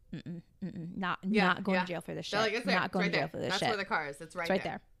 Not going to jail for this shit. Like, it's there. Not going right to jail there. for this That's shit. where the car is. It's right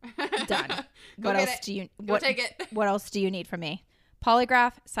there. Done. Go what get else it. do you? Go take it. What else do you need from me?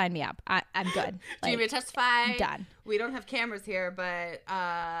 Polygraph, sign me up. I'm good. Do you need me to testify? Done. We don't have cameras here, but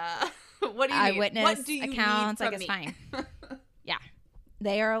what do you need? Eyewitness What do you accounts, need like, from it's me? fine. Yeah,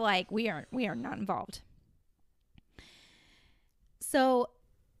 they are like, we are not involved. So,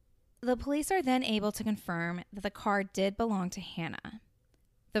 the police are then able to confirm that the car did belong to Hannah.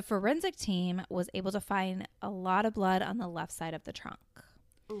 The forensic team was able to find a lot of blood on the left side of the trunk.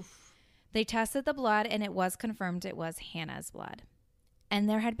 Oof. They tested the blood, and it was confirmed it was Hannah's blood. And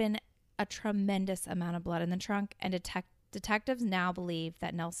there had been a tremendous amount of blood in the trunk, and detectives now believe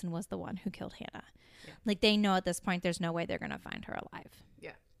that Nelson was the one who killed Hannah. Yeah. Like, they know at this point there's no way they're going to find her alive.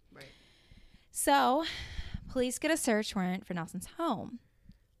 Yeah, right. So, police get a search warrant for Nelson's home.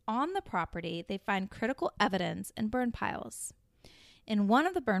 On the property, they find critical evidence in burn piles. In one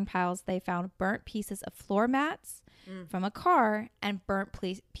of the burn piles, they found burnt pieces of floor mats from a car and burnt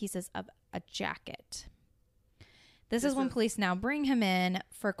pieces of a jacket. This is when police now bring him in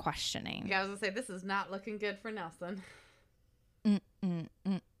for questioning. Yeah, I was going to say, this is not looking good for Nelson.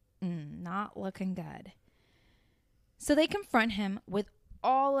 Not looking good. So they confront him with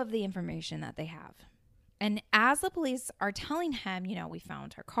all of the information that they have. And as the police are telling him, we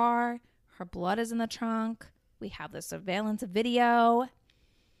found her car, her blood is in the trunk, we have the surveillance video,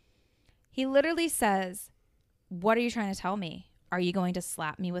 he literally says, "What are you trying to tell me? Are you going to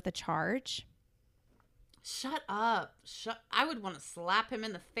slap me with a charge?" Shut up. I would want to slap him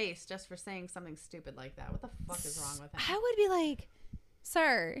in the face just for saying something stupid like that. What the fuck is wrong with him? I would be like,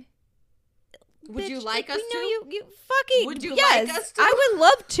 "Sir, would you like us to? You fucking would you yes, like us to? I would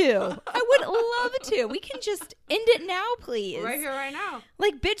love to. I would love to. We can just end it now, please. Right here, right now.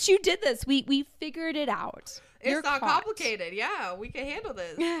 Like, bitch, you did this. We figured it out. It's not complicated. Yeah, we can handle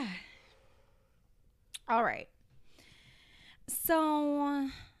this. All right. So,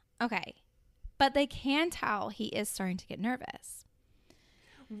 okay. But they can tell he is starting to get nervous.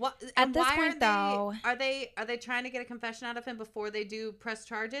 What at this point, though? Are they trying to get a confession out of him before they do press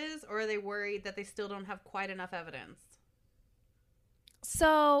charges, or are they worried that they still don't have quite enough evidence?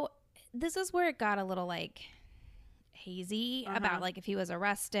 So this is where it got a little hazy about if he was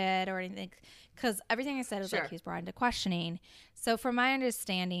arrested or anything, because everything I said was he was brought into questioning. So from my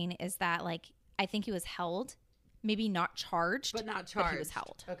understanding is that I think he was held, maybe not charged, but he was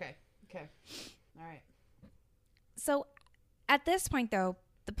held. Okay. All right. So at this point, though,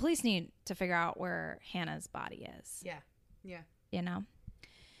 the police need to figure out where Hannah's body is. Yeah.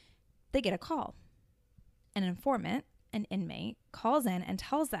 They get a call. An informant, an inmate, calls in and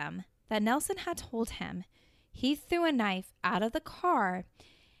tells them that Nelson had told him he threw a knife out of the car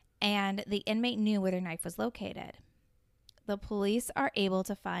and the inmate knew where their knife was located. The police are able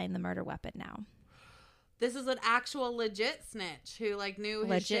to find the murder weapon now. This is an actual legit snitch who knew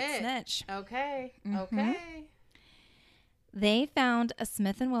his shit. Legit snitch. Okay. Mm-hmm. Okay. They found a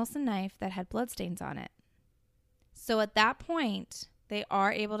Smith & Wesson knife that had bloodstains on it. So at that point, they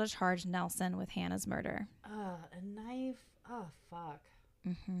are able to charge Nelson with Hannah's murder. A knife? Oh, fuck.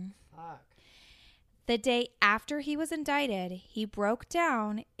 Mm-hmm. Fuck. The day after he was indicted, he broke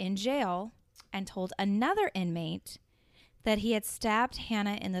down in jail and told another inmate that he had stabbed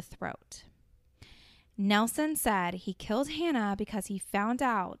Hannah in the throat. Nelson said he killed Hannah because he found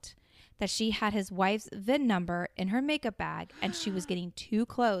out that she had his wife's VIN number in her makeup bag and she was getting too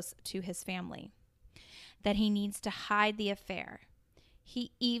close to his family, that he needs to hide the affair.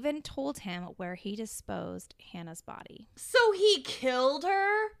 He even told him where he disposed Hannah's body. So he killed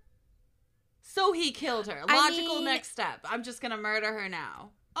her? Logical next step. I'm just going to murder her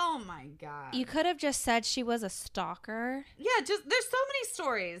now. Oh my God. You could have just said she was a stalker. Yeah, there's so many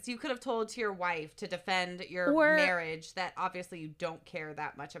stories you could have told to your wife to defend your marriage that obviously you don't care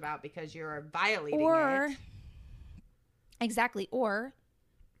that much about because you're violating it. Exactly. Or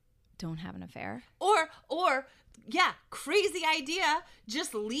don't have an affair. Or yeah, crazy idea.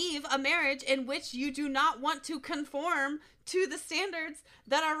 Just leave a marriage in which you do not want to conform to the standards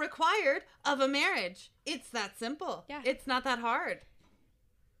that are required of a marriage. It's that simple. Yeah. It's not that hard.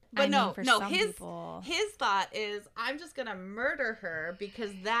 But his thought is, I'm just going to murder her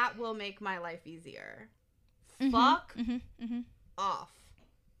because that will make my life easier. Fuck off.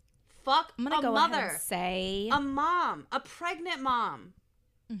 Fuck I'm gonna a go mother. ahead and say a mom, a pregnant mom.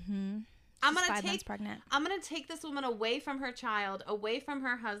 Mm-hmm. I'm gonna take this woman away from her child, away from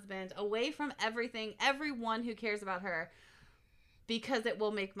her husband, away from everything, everyone who cares about her, because it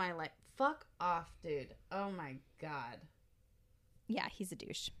will make my life. Fuck off, dude. Oh my God. Yeah, he's a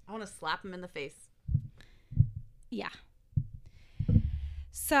douche. I want to slap him in the face. Yeah.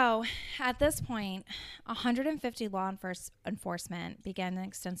 So at this point, 150 law enforcement began an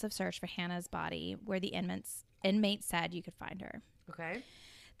extensive search for Hannah's body, where the inmates said you could find her. Okay.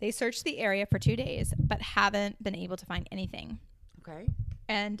 They searched the area for 2 days, but haven't been able to find anything. Okay.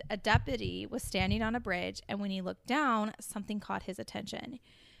 And a deputy was standing on a bridge, and when he looked down, something caught his attention.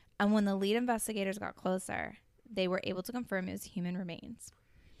 And when the lead investigators got closer, they were able to confirm it was human remains.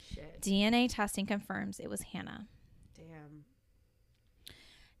 Shit. DNA testing confirms it was Hannah. Damn.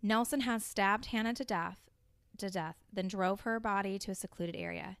 Nelson had stabbed Hannah to death, then drove her body to a secluded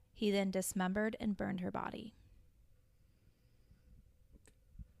area. He then dismembered and burned her body.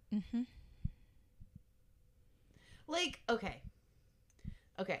 Mm-hmm. Like, okay.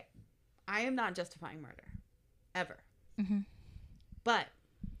 I am not justifying murder. Ever. Mm-hmm. But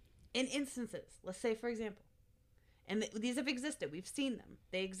in instances, let's say, for example, and these have existed. We've seen them.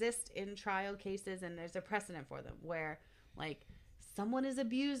 They exist in trial cases, and there's a precedent for them where, like, someone is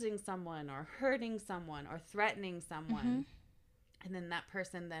abusing someone or hurting someone or threatening someone, and then that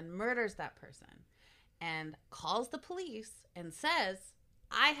person then murders that person and calls the police and says,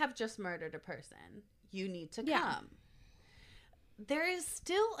 I have just murdered a person. You need to come. There is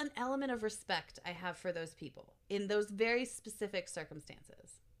still an element of respect I have for those people in those very specific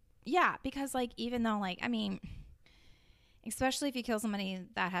circumstances. Yeah, because, like, even though, like, I mean, especially if you kill somebody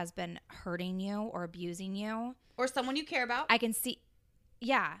that has been hurting you or abusing you. Or someone you care about. I can see,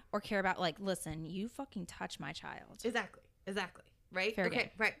 yeah, or care about, like, listen, you fucking touch my child. Exactly. Right? Fair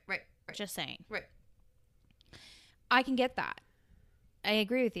okay, game. Right. Just saying. Right. I can get that. I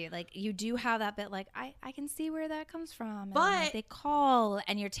agree with you. Like, you do have that bit, like, I can see where that comes from. But and, like, they call,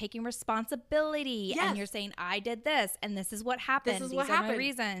 and you're taking responsibility. Yes. And you're saying, I did this, and this is what happened. This is These what are happened. my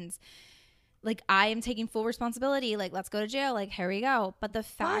reasons. Like, I am taking full responsibility. Like, let's go to jail. Like, here we go. But the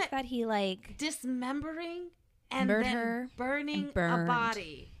fact that he, like, dismembering and murdered then her burning and burned. a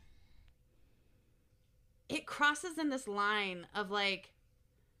body, it crosses in this line of, like,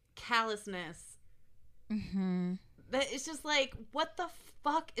 callousness. Mm-hmm. That it's just like, what the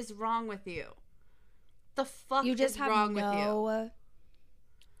fuck is wrong with you? The fuck You just is have wrong with you?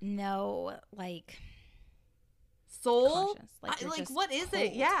 No, like, soul? conscience. Like, Like just what is cold.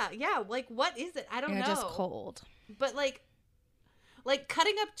 it? Yeah. Like, what is it? I don't know. You're just cold. But, like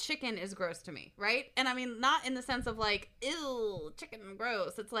cutting up chicken is gross to me, right? And I mean, not in the sense of, like, ew, chicken,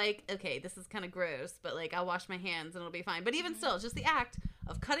 gross. It's like, okay, this is kind of gross, but, like, I'll wash my hands and it'll be fine. But even still, just the act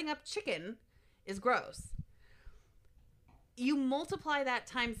of cutting up chicken is gross. You multiply that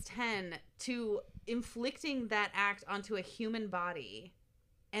times 10 to inflicting that act onto a human body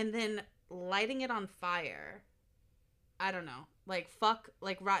and then lighting it on fire. I don't know. Like, fuck,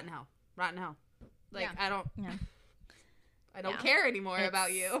 like, rotten hell. Like, Yeah. I don't care anymore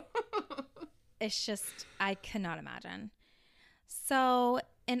about you. It's just, I cannot imagine. So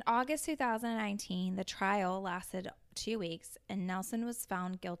in August 2019, the trial lasted 2 weeks, and Nelson was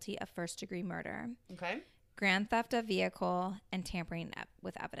found guilty of first-degree murder, Okay. grand theft of vehicle, and tampering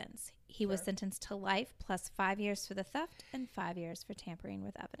with evidence. He was sentenced to life plus 5 years for the theft and 5 years for tampering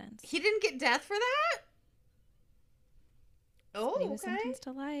with evidence. He didn't get death for that? Oh, He was okay. sentenced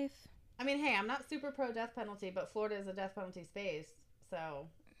to life. I mean, hey, I'm not super pro death penalty, but Florida is a death penalty space. So,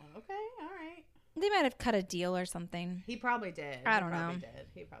 okay, all right. They might have cut a deal or something. He probably did. I don't know.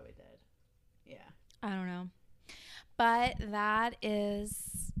 He probably did. Yeah. I don't know. But that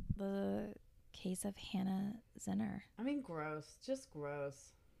is the case of Hannah Zinner. I mean, gross. Just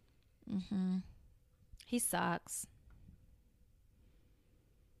gross. Mm-hmm. He sucks.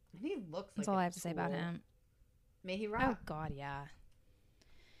 And he looks like That's all I have to say about him. May he rot. Oh, God, yeah.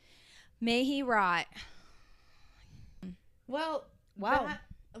 May he rot. Well, Wow.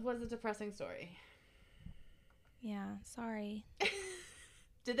 that was a depressing story. Yeah, sorry.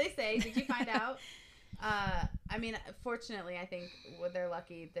 Did they say? Did you find out? I mean, fortunately, I think they're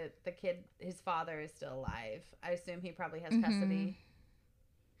lucky that the kid, his father, is still alive. I assume he probably has custody.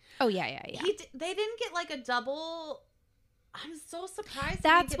 Oh, yeah. They didn't get like a double. I'm so surprised.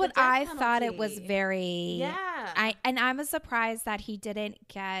 That's what I penalty. thought. It was very. Yeah. I was surprised that he didn't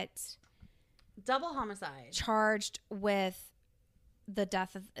get double homicide charged with the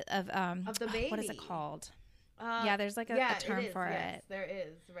death of the baby. What is it called? Yeah, there's like a term for it. There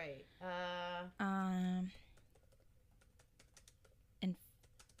is, right.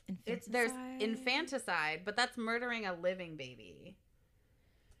 there's infanticide, but that's murdering a living baby.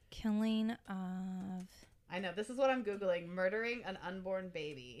 Killing of... I know, this is what I'm Googling. Murdering an unborn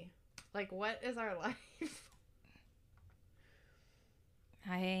baby. Like, what is our life?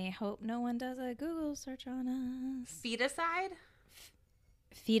 I hope no one does a Google search on us. Feticide?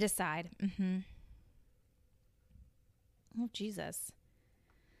 Feticide. Mm-hmm. Oh, Jesus.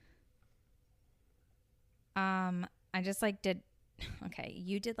 I just like did... Okay,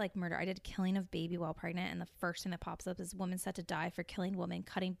 you did like murder. I did killing of baby while pregnant, and the first thing that pops up is woman set to die for killing woman,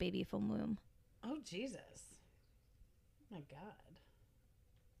 cutting baby from womb. Oh, Jesus. My God.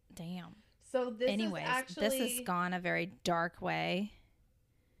 Damn. So this Anyways, is actually... this has gone a very dark way.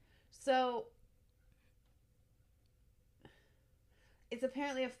 So it's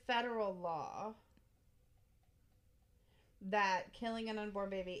apparently a federal law that killing an unborn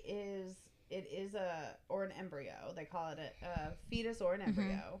baby is or an embryo. They call it a fetus or an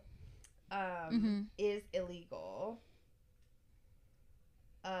embryo. Is illegal.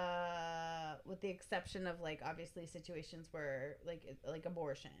 With the exception of like obviously situations where like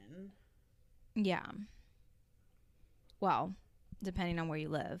abortion. Yeah. Well, depending on where you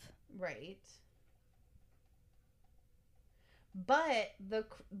live. Right. But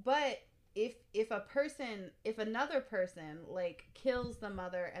if another person like kills the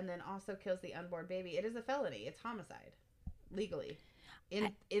mother and then also kills the unborn baby, it is a felony. It's homicide legally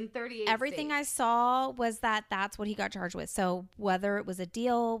in 38 everything states. I saw was that's what he got charged with. So whether it was a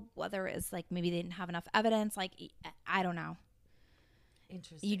deal, whether it was like maybe they didn't have enough evidence, like I don't know.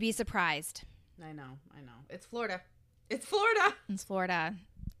 Interesting. You'd be surprised. I know. It's Florida. It's Florida.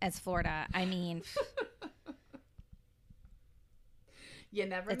 It's Florida. I mean, you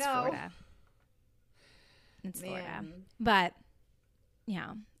never it's know. Florida. It's Florida. But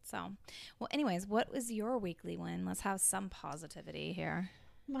yeah. So, well, anyways, what was your weekly win? Let's have some positivity here.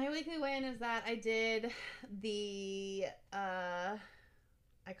 My weekly win is that I did the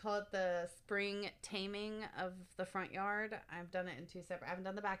I call it the spring taming of the front yard. I've done it in two separate. I haven't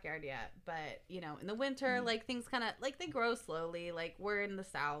done the backyard yet, but you know, in the winter, like things kind of like they grow slowly. Like we're in the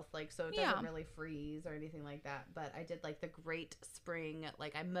South, like so it doesn't really freeze or anything like that. But I did like the great spring.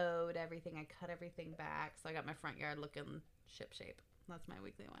 Like I mowed everything, I cut everything back, so I got my front yard looking ship shape. That's my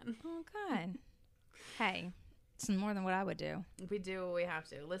weekly win. Oh, good. Hey, it's more than what I would do. We do what we have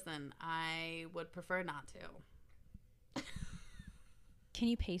to. Listen, I would prefer not to. Can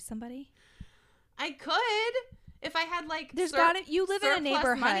you pay somebody? I could if I had like. There's you live in a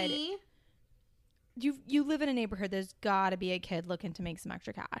neighborhood. Money. You live in a neighborhood. There's got to be a kid looking to make some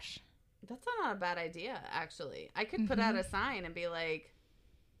extra cash. That's not a bad idea, actually. I could put out a sign and be like,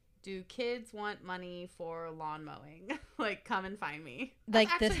 "Do kids want money for lawn mowing? Like, come and find me." That's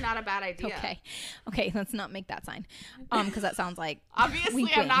like actually not a bad idea. Okay. Let's not make that sign, because that sounds like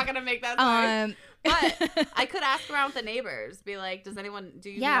obviously I'm not gonna make that sign. But I could ask around with the neighbors, be like, "Do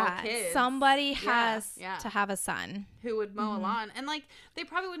you know kids? Somebody has to have a son who would mow a lawn, and like they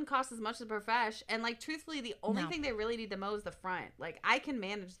probably wouldn't cost as much as a profesh. And like truthfully, the only thing they really need to mow is the front. Like I can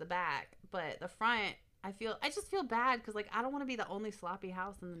manage the back, but the front." I just feel bad because, like, I don't want to be the only sloppy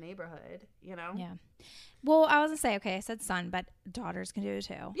house in the neighborhood, you know? Yeah. Well, I was going to say, okay, I said son, but daughters can do it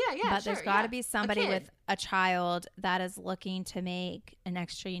too. Yeah, but there's got to be somebody with a child that is looking to make an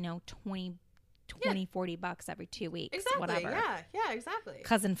extra, $20, $40 every 2 weeks. Exactly. Whatever. Yeah, exactly.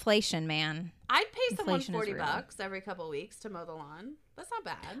 Because inflation, man. I'd pay someone $40 every couple of weeks to mow the lawn. That's not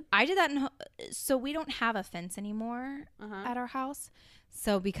bad. I did that. So we don't have a fence anymore at our house.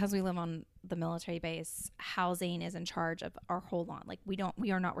 So because we live on the military base, housing is in charge of our whole lawn. Like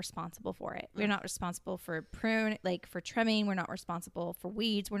we are not responsible for it. We're not responsible for for trimming. We're not responsible for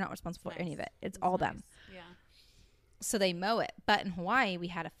weeds. We're not responsible for any of it. It's all them. Yeah. So they mow it. But in Hawaii, we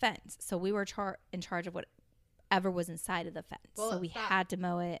had a fence. So we were in charge of whatever was inside of the fence. So we had to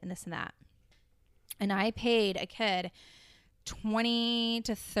mow it and this and that. And I paid a kid $20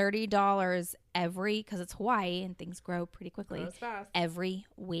 to $30 because it's Hawaii and things grow pretty quickly. Grows fast. Every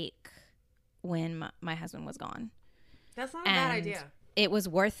week when my husband was gone. That's not a bad idea. It was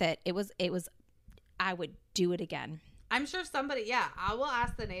worth it. It was. I would do it again. I'm sure somebody. Yeah, I will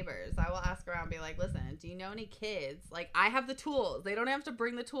ask the neighbors. I will ask around, and be like, "Listen, do you know any kids? Like, I have the tools. They don't have to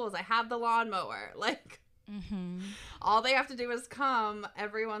bring the tools. I have the lawnmower. Like, all they have to do is come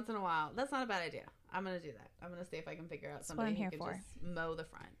every once in a while." That's not a bad idea. I'm going to do that. I'm going to see if I can figure out somebody who can just mow the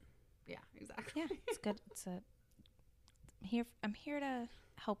front. Yeah, exactly. Yeah, it's good. I'm here to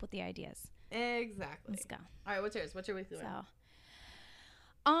help with the ideas. Exactly. Let's go. All right, what's yours? What's your weekly win?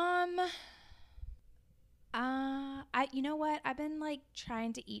 You know what? I've been like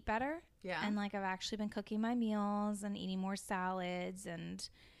trying to eat better. Yeah. And like I've actually been cooking my meals and eating more salads and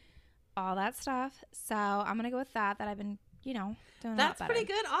all that stuff. So I'm going to go with that I've been, you know, doing That's pretty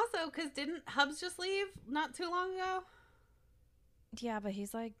good also, because didn't Hubs just leave not too long ago? Yeah, but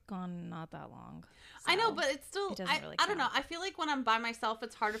he's like gone not that long. So I know, but it's still, really I don't know. I feel like when I'm by myself,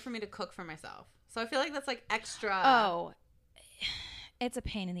 it's harder for me to cook for myself. So I feel like that's like extra. Oh, it's a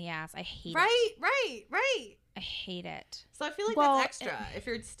pain in the ass. I hate it. Right. I hate it. So I feel like that's extra if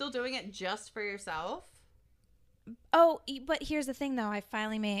you're still doing it just for yourself. Oh, but here's the thing, though. I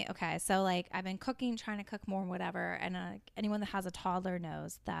finally made, okay, so, like, I've been cooking, trying to cook more and whatever, and anyone that has a toddler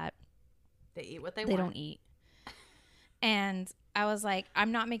knows that they eat what they want. They don't eat. And I was like,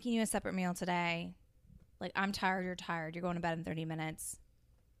 I'm not making you a separate meal today. Like, I'm tired, you're tired. You're going to bed in 30 minutes.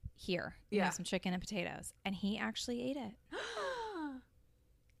 Here. You have some chicken and potatoes. And he actually ate it.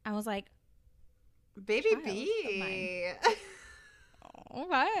 I was like, baby B.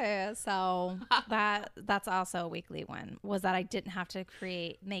 Okay, so that's also a weekly one, was that I didn't have to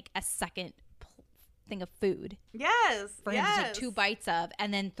make a second thing of food. Yes. For him to take 2 bites of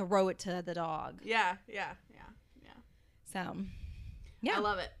and then throw it to the dog. Yeah. So, yeah. I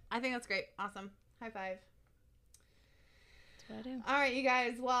love it. I think that's great. Awesome. High five. That's what I do. All right, you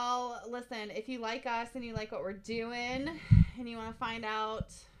guys. Well, listen, if you like us and you like what we're doing and you want to find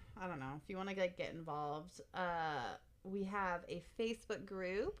out, I don't know, if you want to get involved, we have a Facebook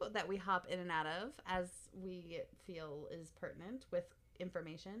group that we hop in and out of as we feel is pertinent with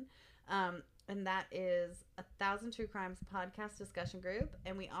information. And that is 1,000 True Crimes podcast discussion group.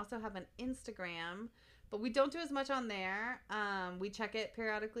 And we also have an Instagram, but we don't do as much on there. We check it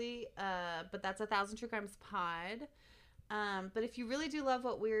periodically, but that's 1,000 True Crimes pod. But if you really do love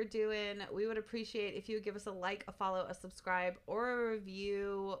what we're doing, we would appreciate if you would give us a like, a follow, a subscribe, or a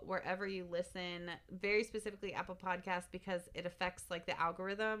review wherever you listen. Very specifically Apple Podcasts, because it affects like the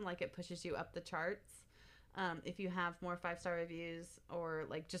algorithm, like it pushes you up the charts. If you have more 5-star reviews or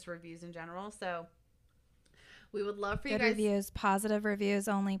like just reviews in general. So we would love for you guys. Good reviews, positive reviews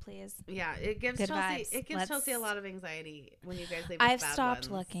only, please. Yeah, it gives Good Chelsea vibes. It gives Chelsea a lot of anxiety when you guys leave us I've bad stopped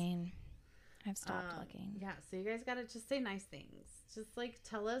ones. looking. I've stopped looking. Yeah, so you guys gotta just say nice things. Just like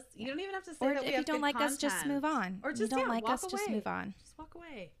tell us. You don't even have to say or that we if have you don't good like content. us, just move on. Or just you don't like walk us, away. just move on. Just walk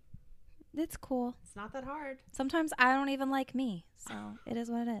away. It's cool. It's not that hard. Sometimes I don't even like me, so it is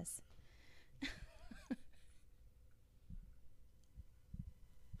what it is.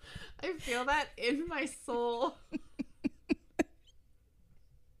 I feel that in my soul.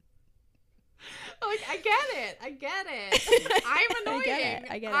 Like, I get it. I'm annoying.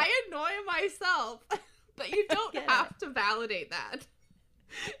 I get it. I annoy myself. But you don't have to validate that.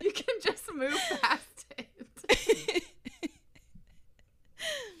 You can just move past it.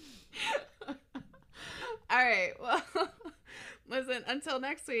 All right. Well, listen, until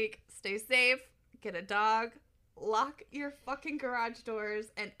next week, stay safe, get a dog, lock your fucking garage doors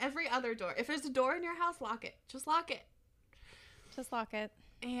and every other door. If there's a door in your house, lock it. Just lock it. Just lock it.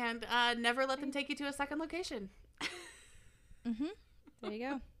 And never let them take you to a second location. There you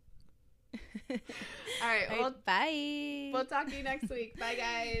go. All right. Well, bye. We'll talk to you next week. Bye,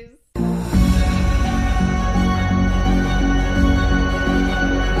 guys.